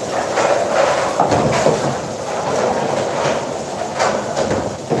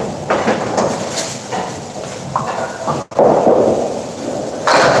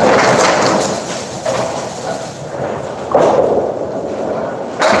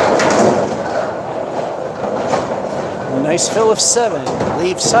 Nice fill of 7.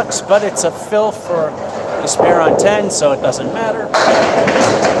 Leave sucks, but it's a fill for the spare on 10, so it doesn't matter.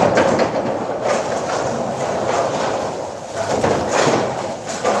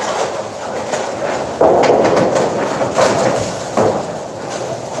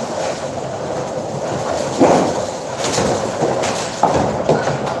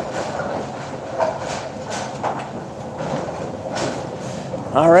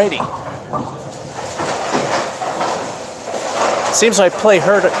 Alrighty. Seems like play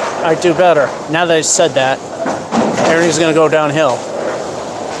hurt, I do better. Now that I said that, everything's going to go downhill.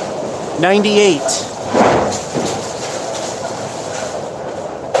 98.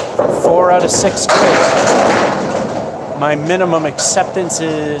 4 out of 6 good. My minimum acceptance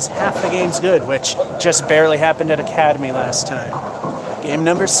is half the game's good, which just barely happened at Academy last time. Game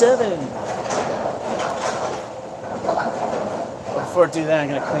number 7. Before I do that, I'm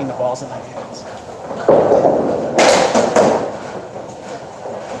going to clean the balls in my hands.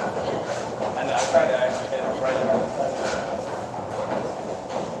 And I try to actually hit it right in the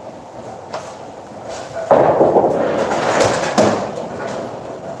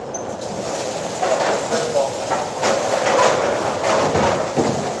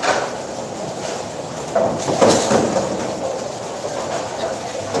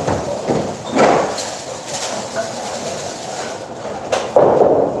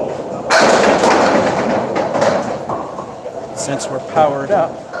Since we're powered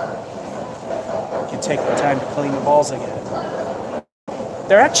up, we can take the time to clean the balls again.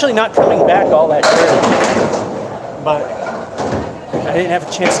 They're actually not coming back all that dirty, but I didn't have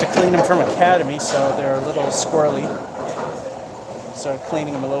a chance to clean them from Academy, so they're a little squirrely. Started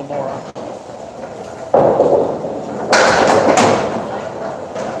cleaning them a little more.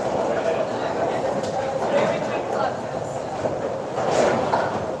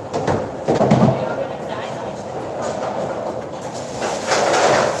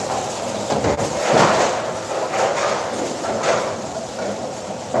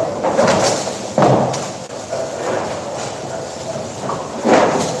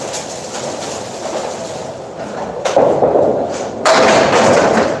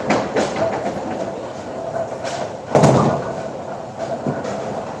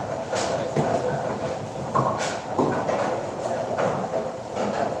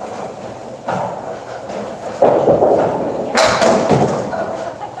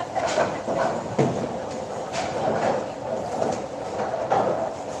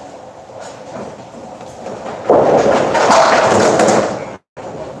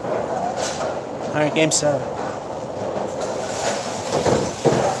 All right, game 7.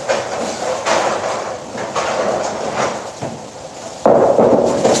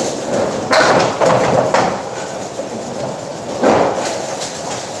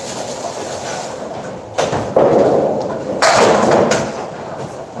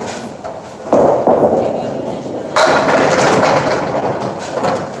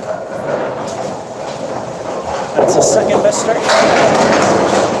 That's the second best start.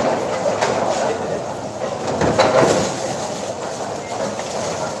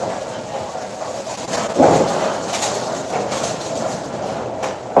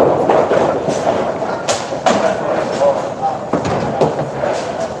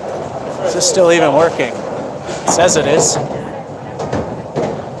 Is this still even working? It says it is.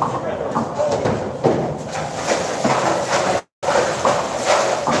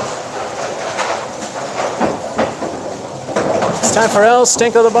 It's time for El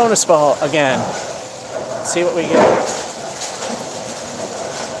Stinko the bonus ball again. Let's see what we get.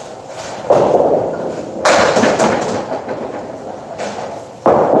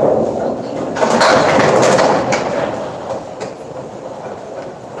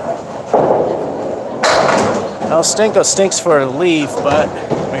 El Stinko stinks for a leave, but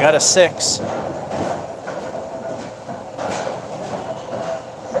we got a 6.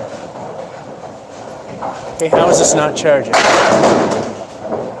 Okay, how is this not charging?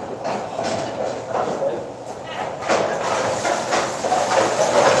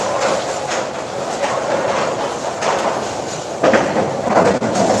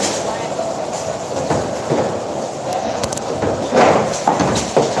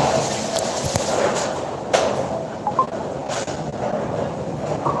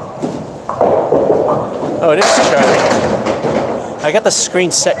 Oh, it is charging. I got the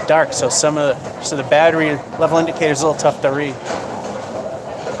screen set dark, so so the battery level indicator is a little tough to read.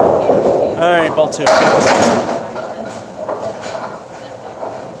 All right, ball 2. You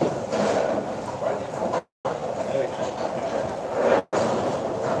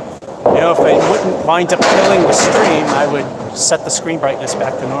know, if I wouldn't wind up killing the stream, I would set the screen brightness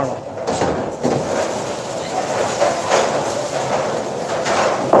back to normal.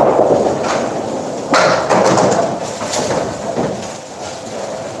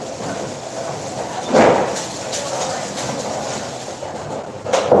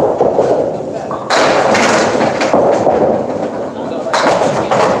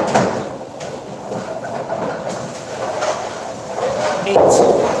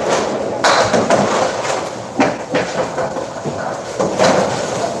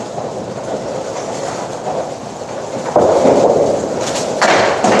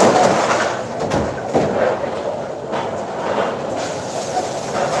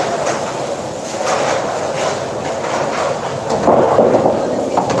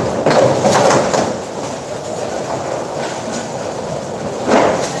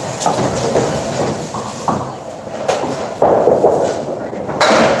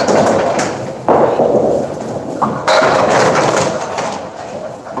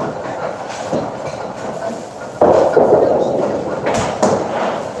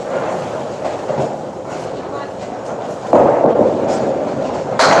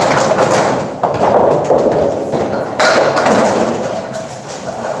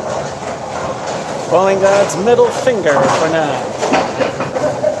 Bowling God's middle finger for now.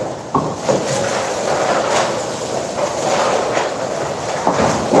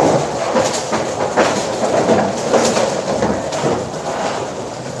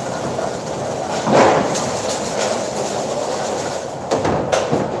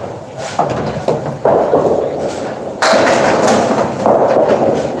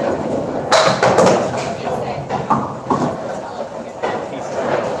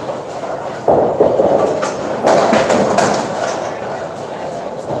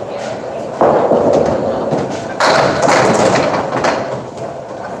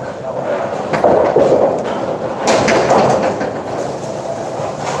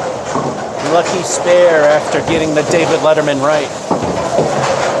 Lucky spare after getting the David Letterman right.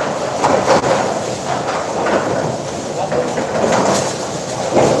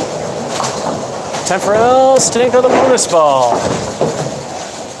 Time for El Stinko the bonus ball.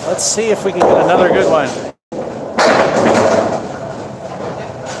 Let's see if we can get another good one.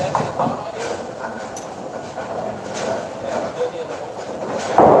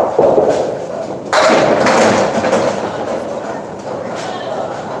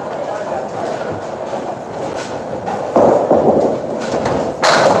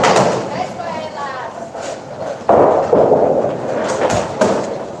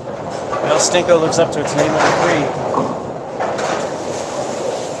 Stinko lives up to its name of 3.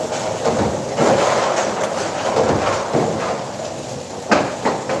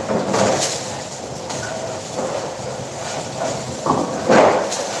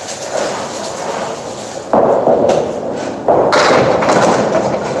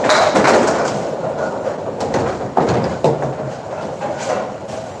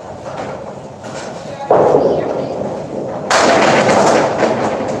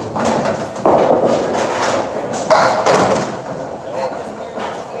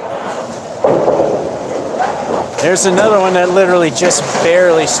 There's another one that literally just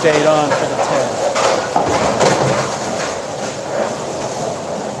barely stayed on for the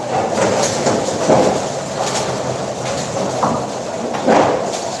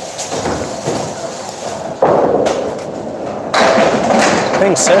 10.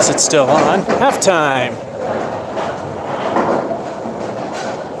 Thing says it's still on. Halftime.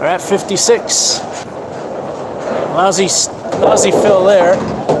 We're at 56. Lousy fill there.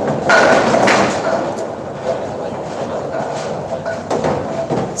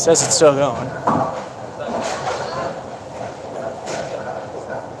 Says it's still going.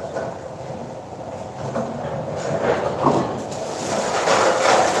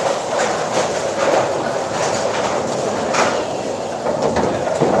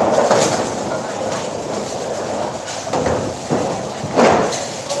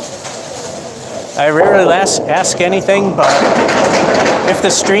 I rarely ask anything, but if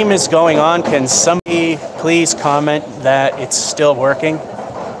the stream is going on, can somebody please comment that it's still working?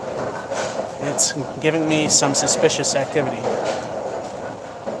 It's giving me some suspicious activity.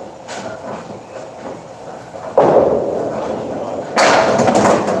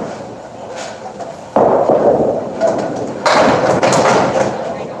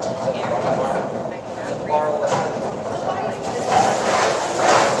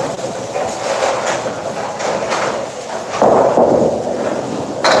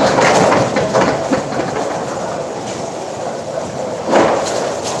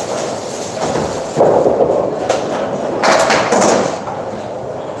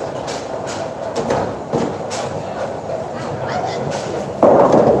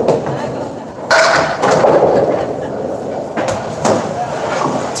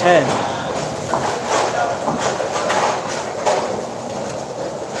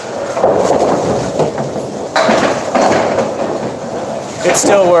 It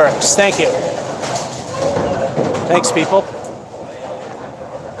still works. Thank you. Thanks, people.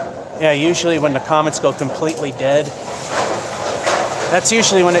 Yeah, usually when the comments go completely dead, that's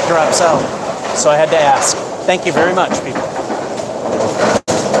usually when it drops out. So I had to ask. Thank you very much, people.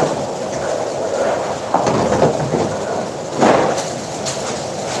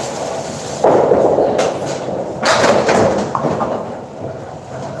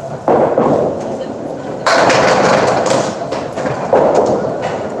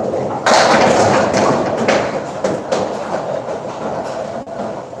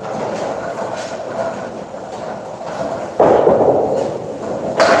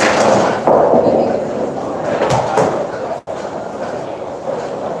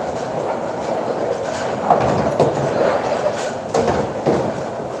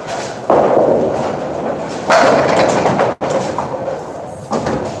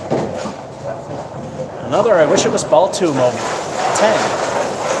 Another, I wish it was ball 2 moment. 10.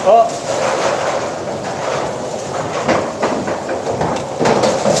 Oh.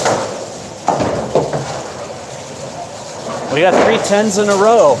 We got 3 10s in a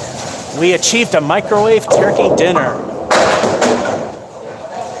row. We achieved a microwave turkey dinner.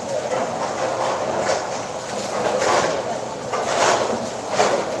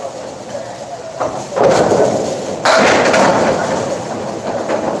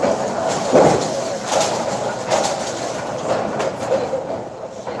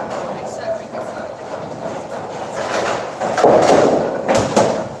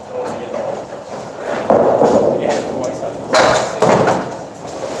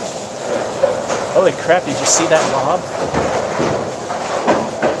 Holy crap, did you see that lob?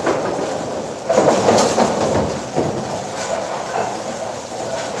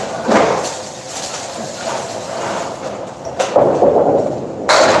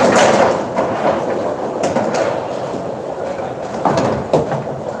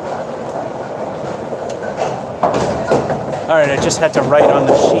 Alright, I just had to write on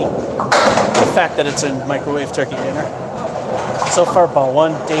the sheet the fact that it's a microwave turkey dinner. So far, ball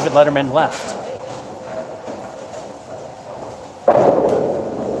 1, David Letterman left.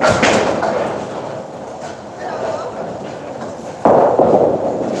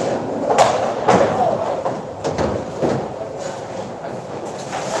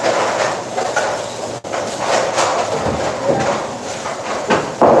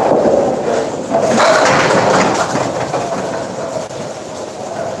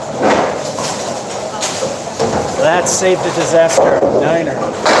 That saved a disaster. Niner.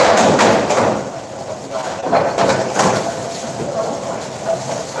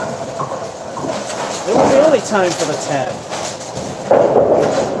 It was the only time for the 10.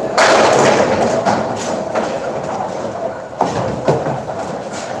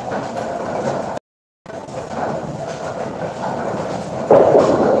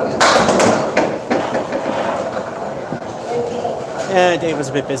 Yeah, Dave was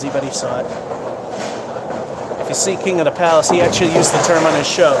a bit busy, but he saw it. If you see King of the Palace, he actually used the term on his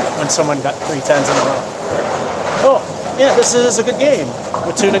show when someone got 3 10s in a row. Oh, yeah, this is a good game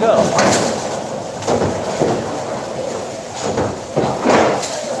with 2 to go.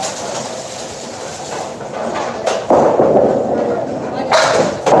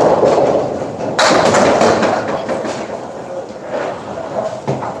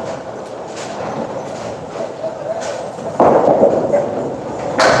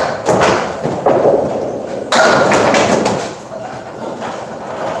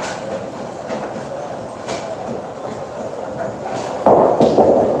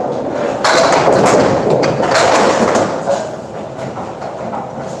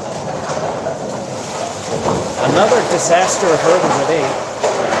 Another disaster averted with 8.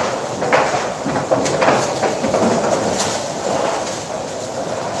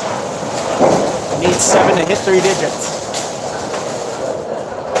 Needs 7 to hit 3 digits.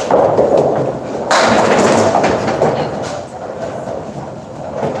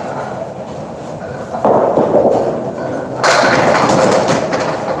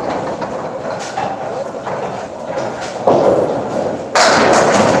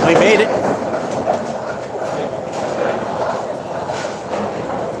 We made it.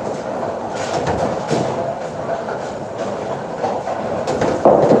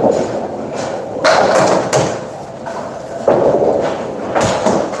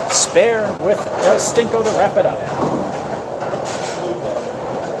 Spare with El Stinko to wrap it up.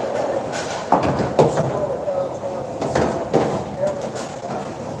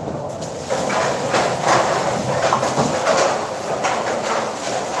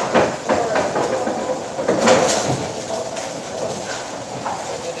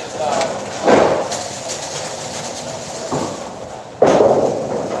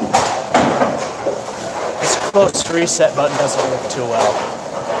 This close reset button doesn't work too well.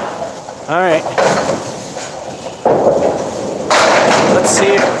 All right, let's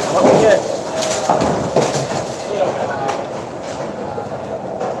see what we get.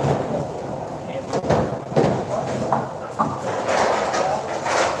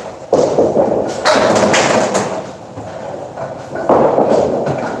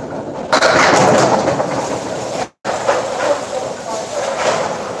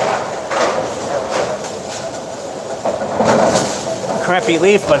 Crappy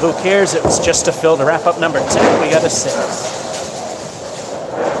leaf, but who cares? It was just to fill to wrap up number 10. We got a 6.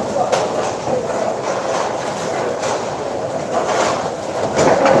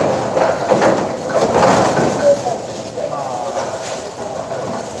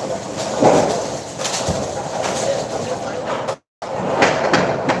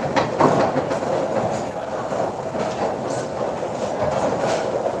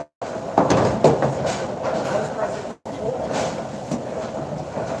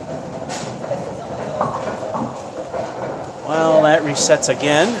 Resets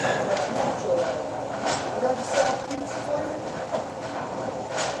again.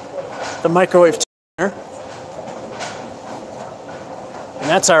 The microwave tuner. And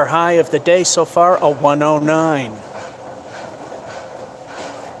that's our high of the day so far, a 109.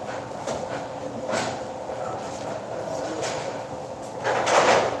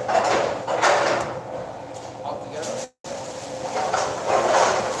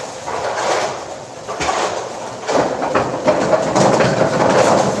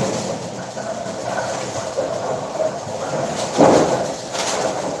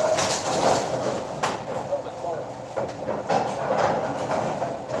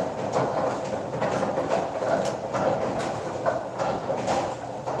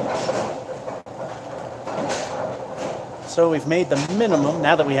 So we've made the minimum,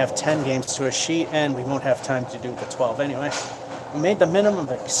 now that we have 10 games to a sheet, and we won't have time to do the 12 anyway. We made the minimum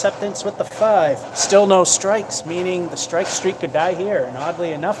of acceptance with the 5. Still no strikes, meaning the strike streak could die here. And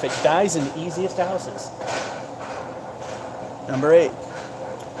oddly enough, it dies in the easiest houses. Number 8.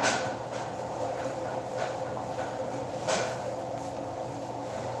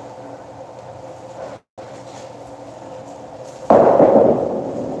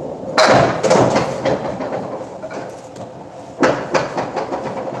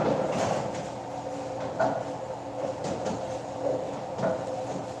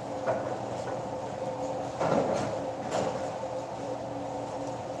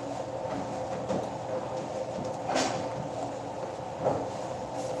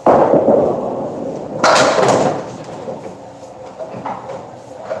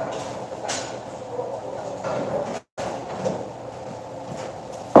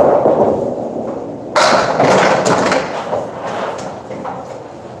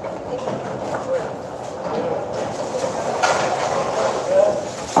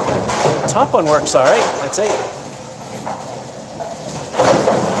 Top one works all right. That's 8.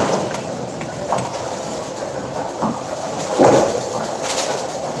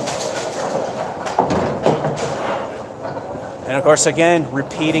 And of course, again,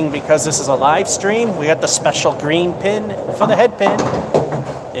 repeating because this is a live stream, we got the special green pin for the head pin.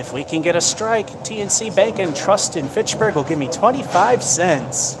 If we can get a strike, TNC Bank and Trust in Fitchburg will give me 25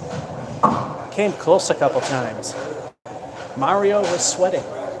 cents. Came close a couple times. Mario was sweating.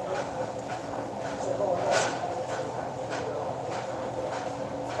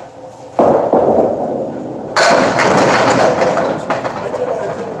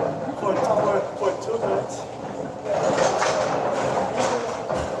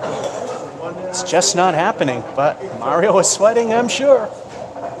 It's just not happening, but Mario is sweating, I'm sure.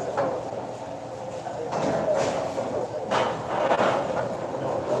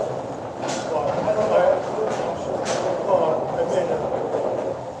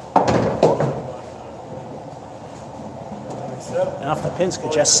 Now if the pins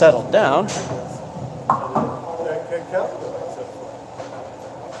could just settle down.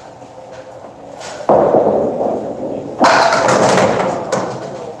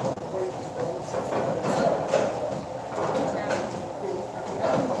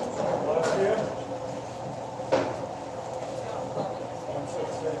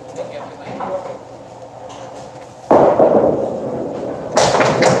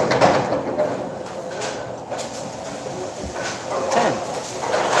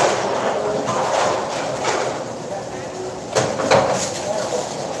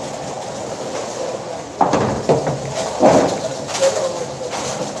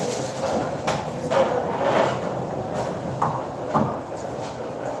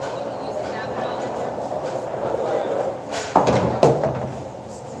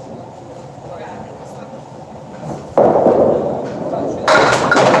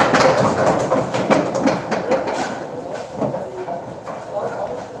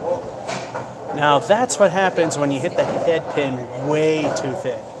 Now that's what happens when you hit the head pin way too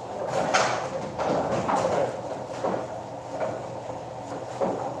thick.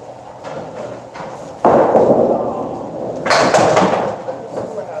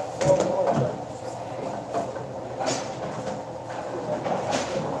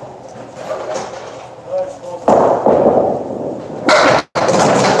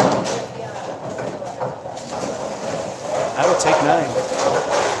 I would take 9.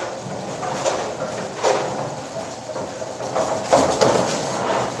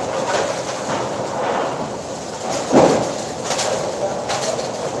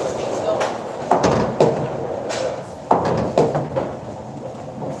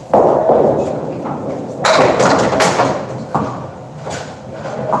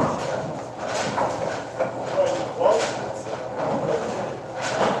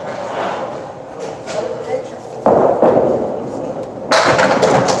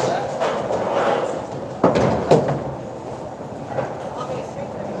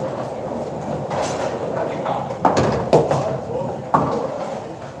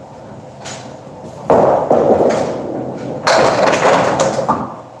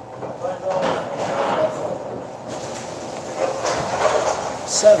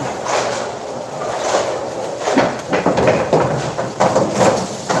 7.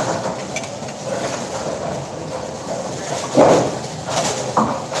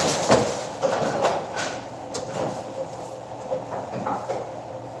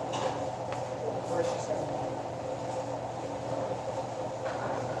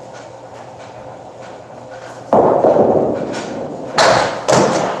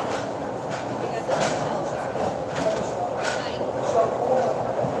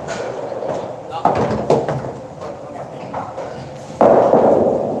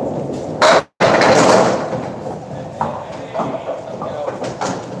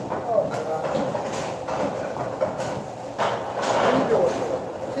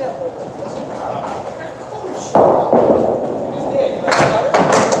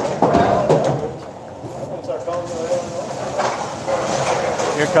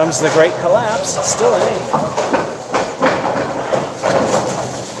 Here comes the great collapse. It's still an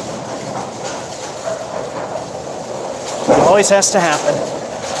 8. Always has to happen.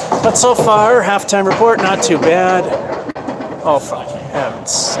 But so far, halftime report, not too bad. Oh, for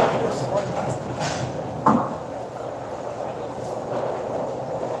heaven's sake.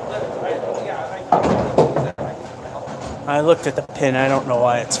 I looked at the pin. I don't know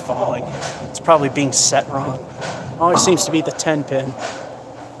why it's falling. It's probably being set wrong. Always seems to be the 10 pin.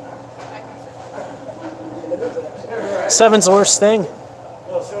 7's the worst thing.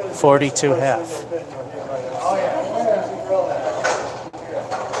 42 half.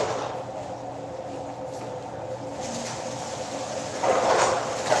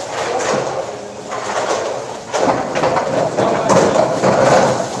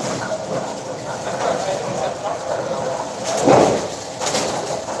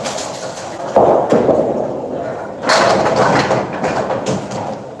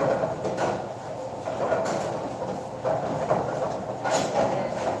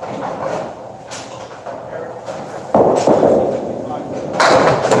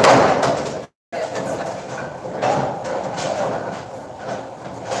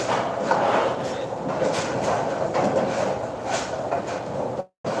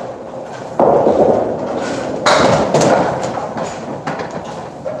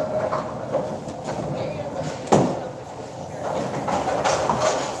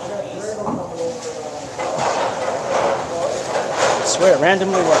 I swear, it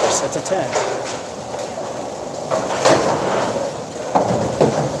randomly works. That's a 10.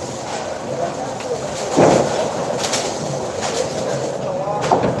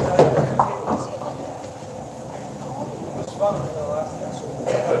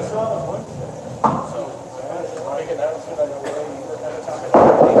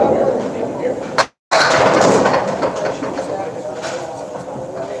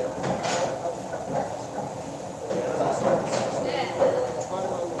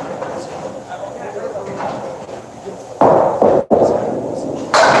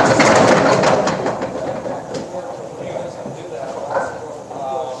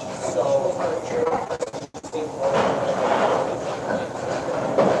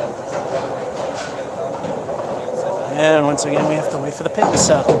 And once again, we have to wait for the pin to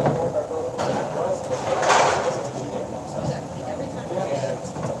settle.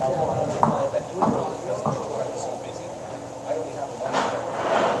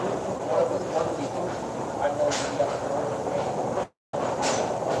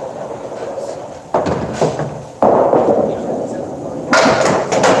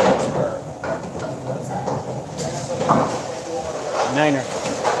 Niner.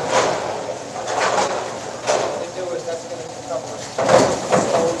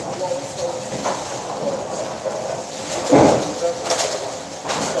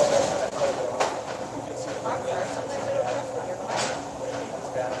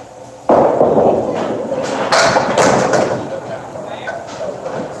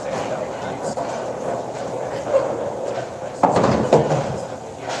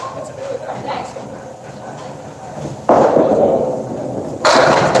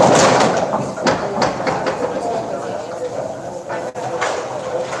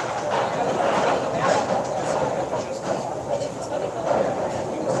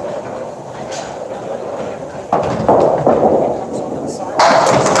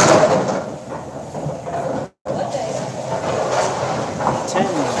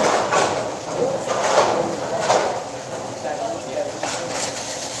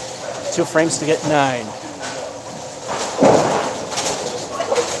 Two frames to get 9.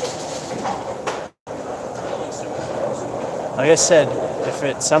 Like I said, if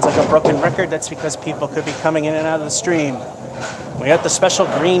it sounds like a broken record, that's because people could be coming in and out of the stream. We got the special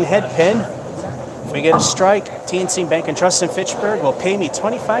green head pin. If we get a strike, TNC Bank and Trust in Fitchburg will pay me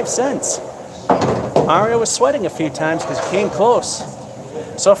 25 cents. Mario was sweating a few times because he came close.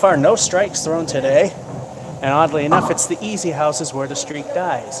 So far, no strikes thrown today. And oddly enough, it's the easy houses where the streak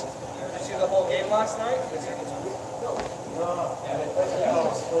dies. Did you see the whole game last night?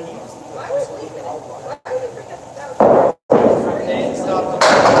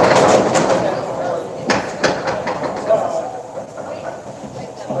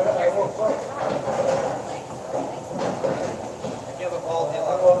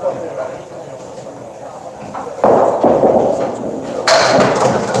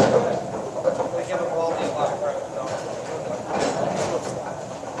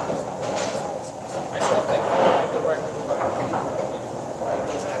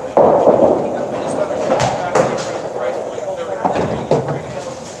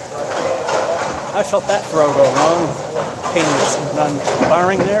 I felt that throw go wrong. Painless, none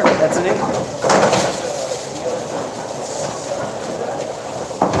barring there. That's an 8.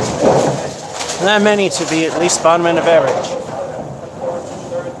 Not many to be at least bottom end of average.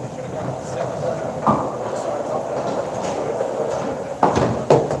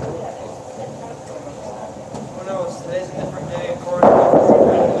 Who knows? Today's a different day.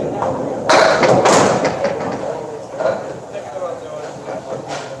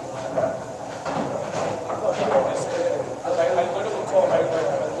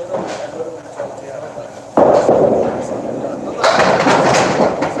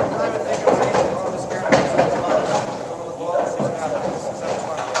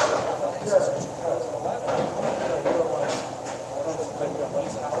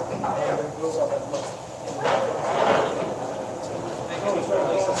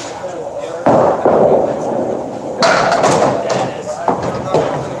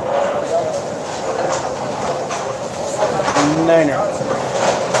 Niner.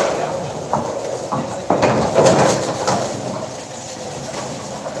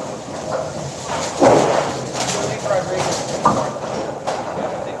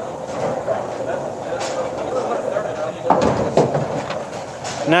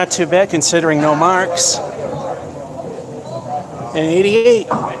 Not too bad considering no marks. An 88.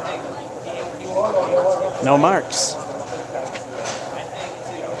 No marks.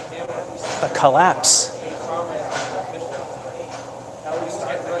 A collapse.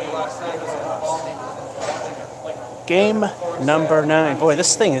 Game number 9. Boy,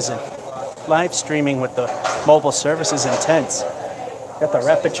 this thing is live streaming with the mobile service is intense. Got the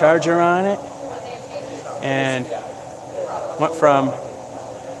rapid charger on it. And went from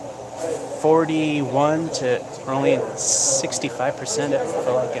 41 to only 65%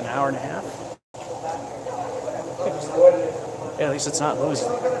 for like an hour and a half. Yeah, at least it's not losing.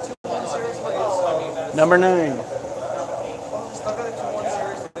 Number 9.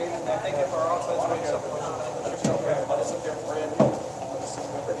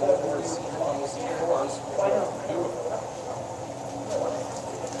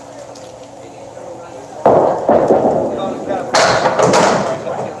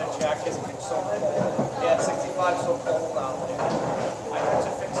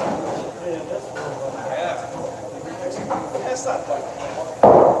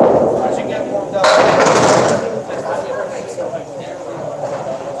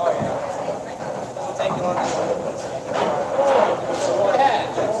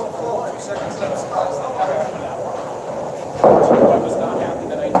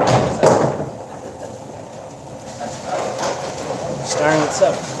 Starting at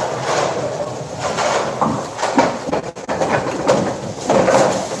 7.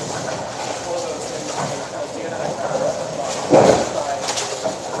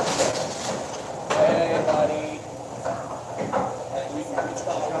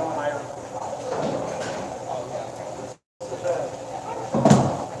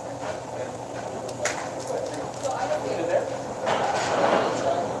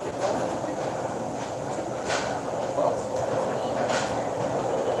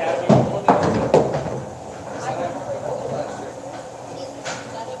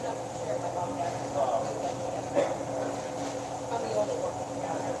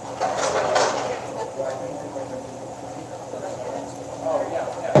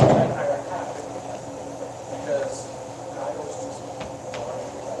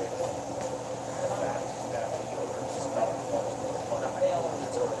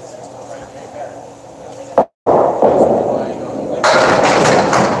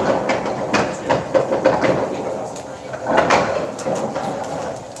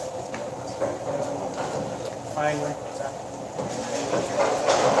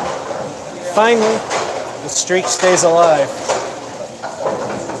 Finally, the streak stays alive.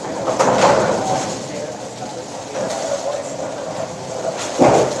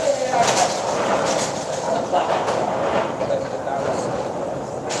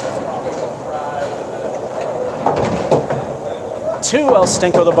 2, El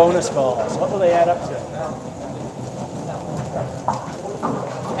Stinko the bonus balls. What will they add up to?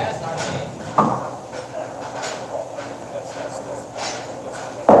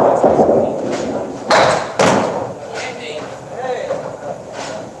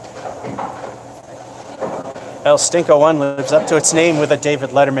 El Stinko 1 lives up to its name with a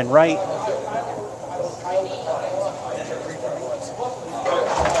David Letterman right.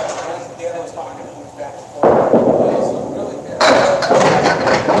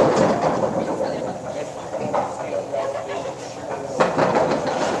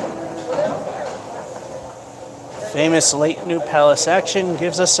 Famous late New Palace action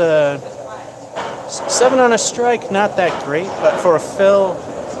gives us a 7 on a strike. Not that great, but for a fill,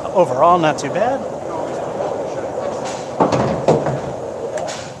 overall not too bad.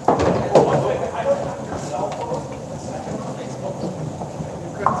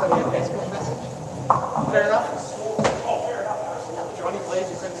 Fair enough. Johnny plays,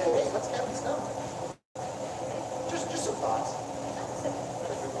 you couldn't say, what's Kevin's number? Just some thoughts.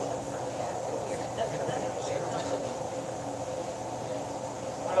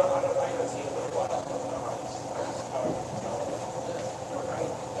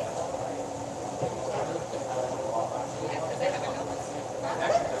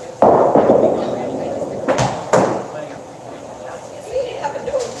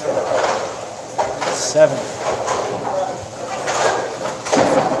 Seven.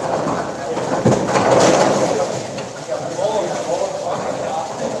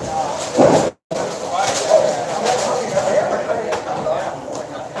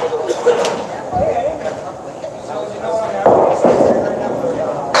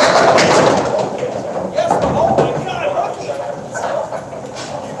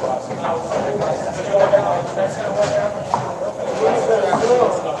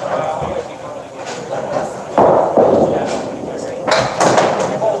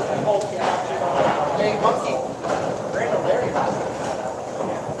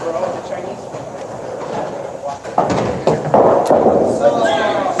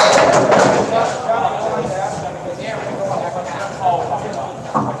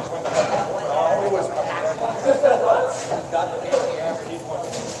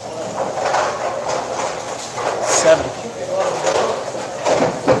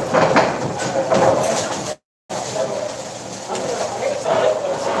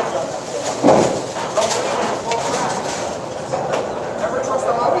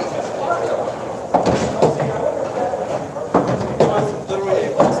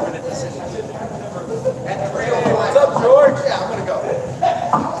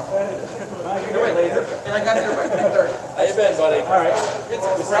 How you been, buddy? All right. It's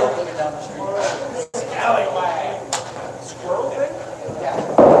looking down the street. Alleyway. Squirrel thing? Yeah.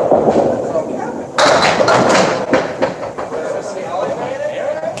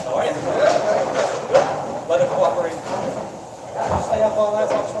 Let it cooperate. Stay up all night,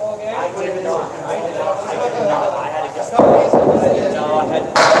 watch the whole game? I did not. I had to get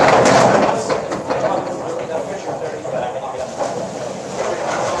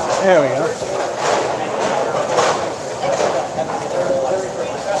There we go.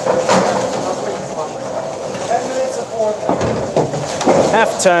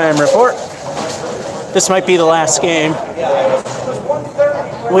 Halftime report. This might be the last game.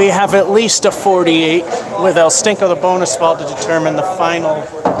 We have at least a 48 with El Stinko the bonus ball to determine the final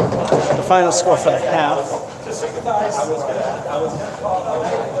score for the half.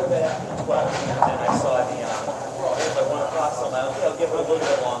 Give it a little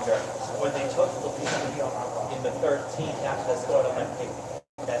bit longer. When they took the lead in the 13th after they scored Olympic,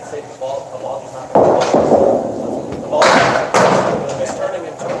 that's it. The ball's not going to the ball is turning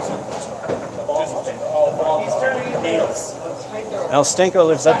into he's turning into nails. El Stinko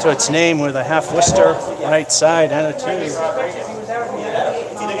lives up to its name with a half Worcester right side and a 2.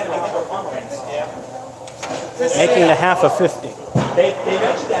 Making the half a 50. They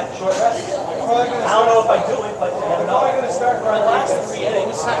mentioned that short rest. I don't know if I do it, but I'm not going to start for the last 3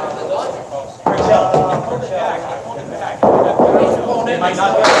 innings. They might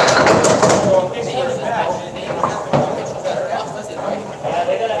not get it.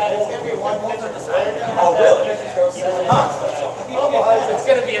 Oh, really? Huh. It's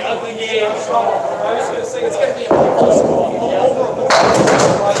going to be an ugly game. I was going to say it's going to be a close score.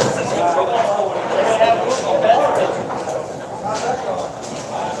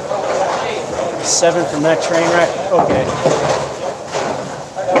 7 from that train wreck. Okay.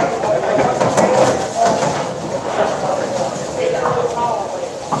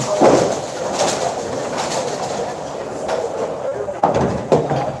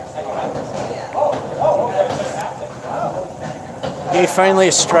 Hey, finally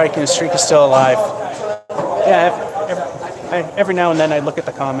a strike, and the streak is still alive. Yeah, every now and then I look at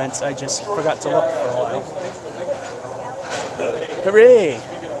the comments. I just forgot to look for a while. Hooray!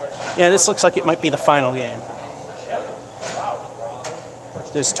 Yeah, this looks like it might be the final game.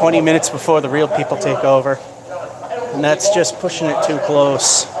 There's 20 minutes before the real people take over. And that's just pushing it too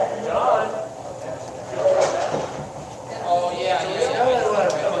close.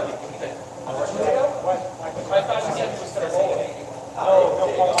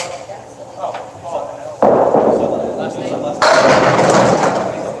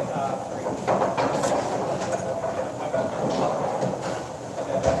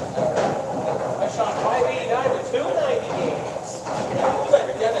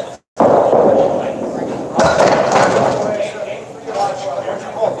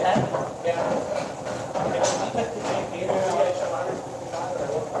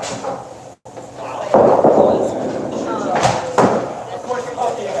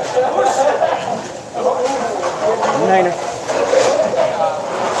 Niner.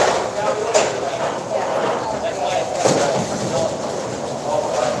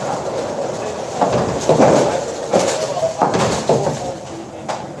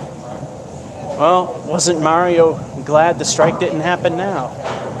 Well, wasn't Mario glad the strike didn't happen now?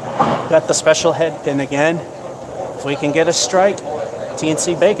 Got the special head pin again. If we can get a strike,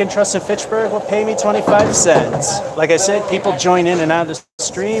 TNC Bacon Trust in Fitchburg will pay me 25 cents. Like I said, people join in and out of the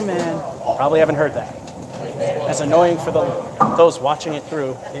stream and probably haven't heard that. As annoying for those watching it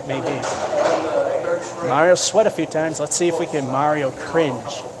through, it may be. Mario sweat a few times. Let's see if we can Mario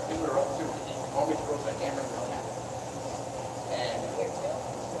cringe.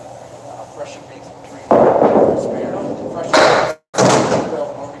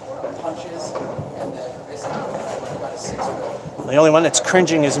 The only one that's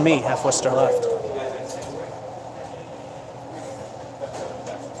cringing is me, half Worcester left.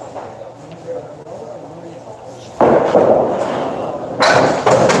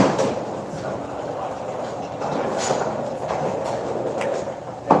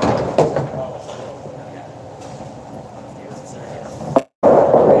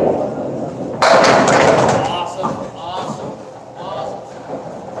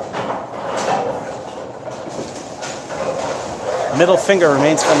 Middle finger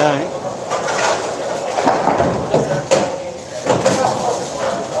remains for 9.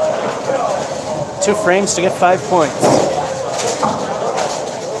 Two frames to get 5 points.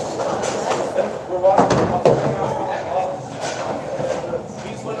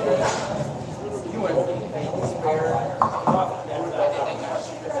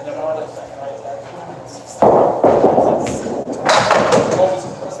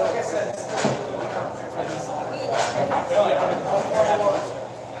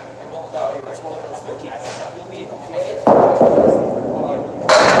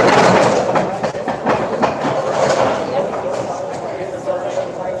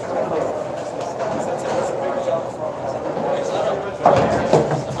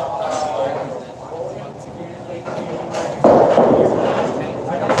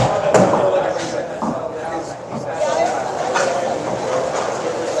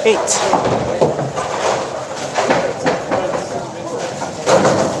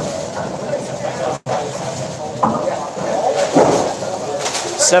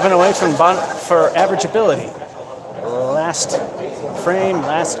 Seven away from for average ability. Last frame,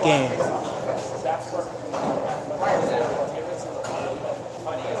 last game.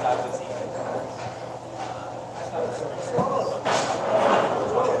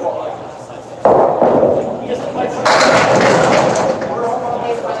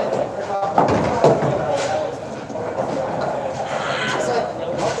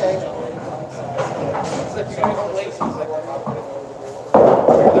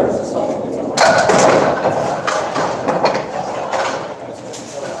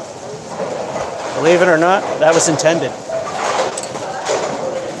 Believe it or not, that was intended.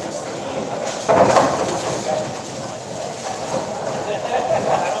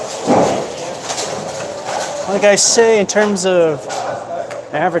 Like I say, in terms of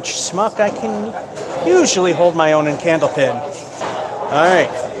average smuck, I can usually hold my own in Candlepin. All right.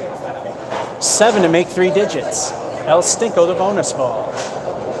 7 to make 3 digits. El Stinko, the bonus ball.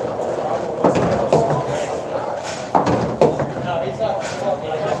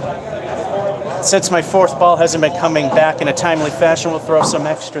 Since my 4th ball hasn't been coming back in a timely fashion, we'll throw some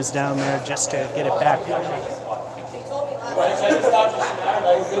extras down there just to get it back.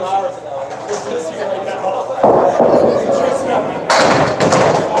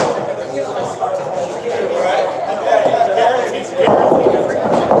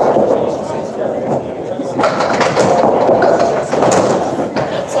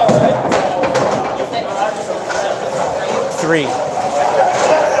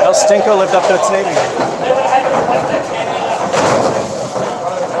 El Stinko lived up to its name again.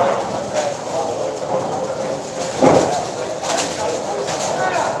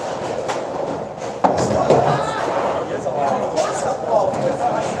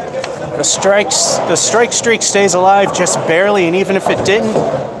 The strike streak stays alive just barely, and even if it didn't,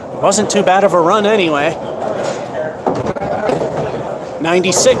 it wasn't too bad of a run anyway.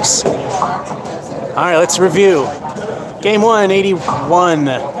 96. All right, let's review. Game 1, 81.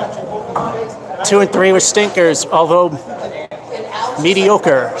 2 and 3 were stinkers, although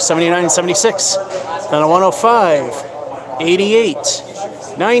mediocre. 79 and 76. Then a 105. 88.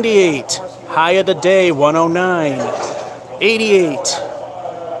 98. High of the day, 109. 88.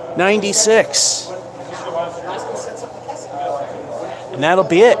 96. And that'll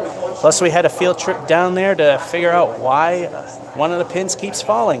be it. Plus we had a field trip down there to figure out why one of the pins keeps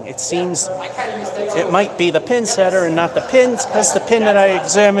falling. It seems it might be the pin setter and not the pins, because the pin that I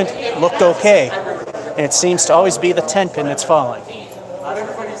examined looked okay. And it seems to always be the 10 pin that's falling.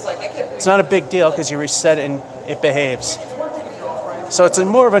 It's not a big deal because you reset it and it behaves. So it's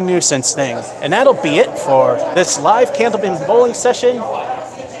more of a nuisance thing. And that'll be it for this live Candlepin bowling session.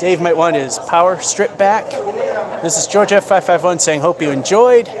 Dave might want his power strip back. This is George F551 saying hope you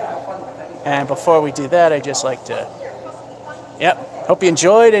enjoyed. And before we do that, I'd just like to, hope you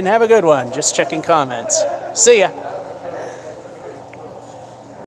enjoyed and have a good one. Just checking comments. See ya.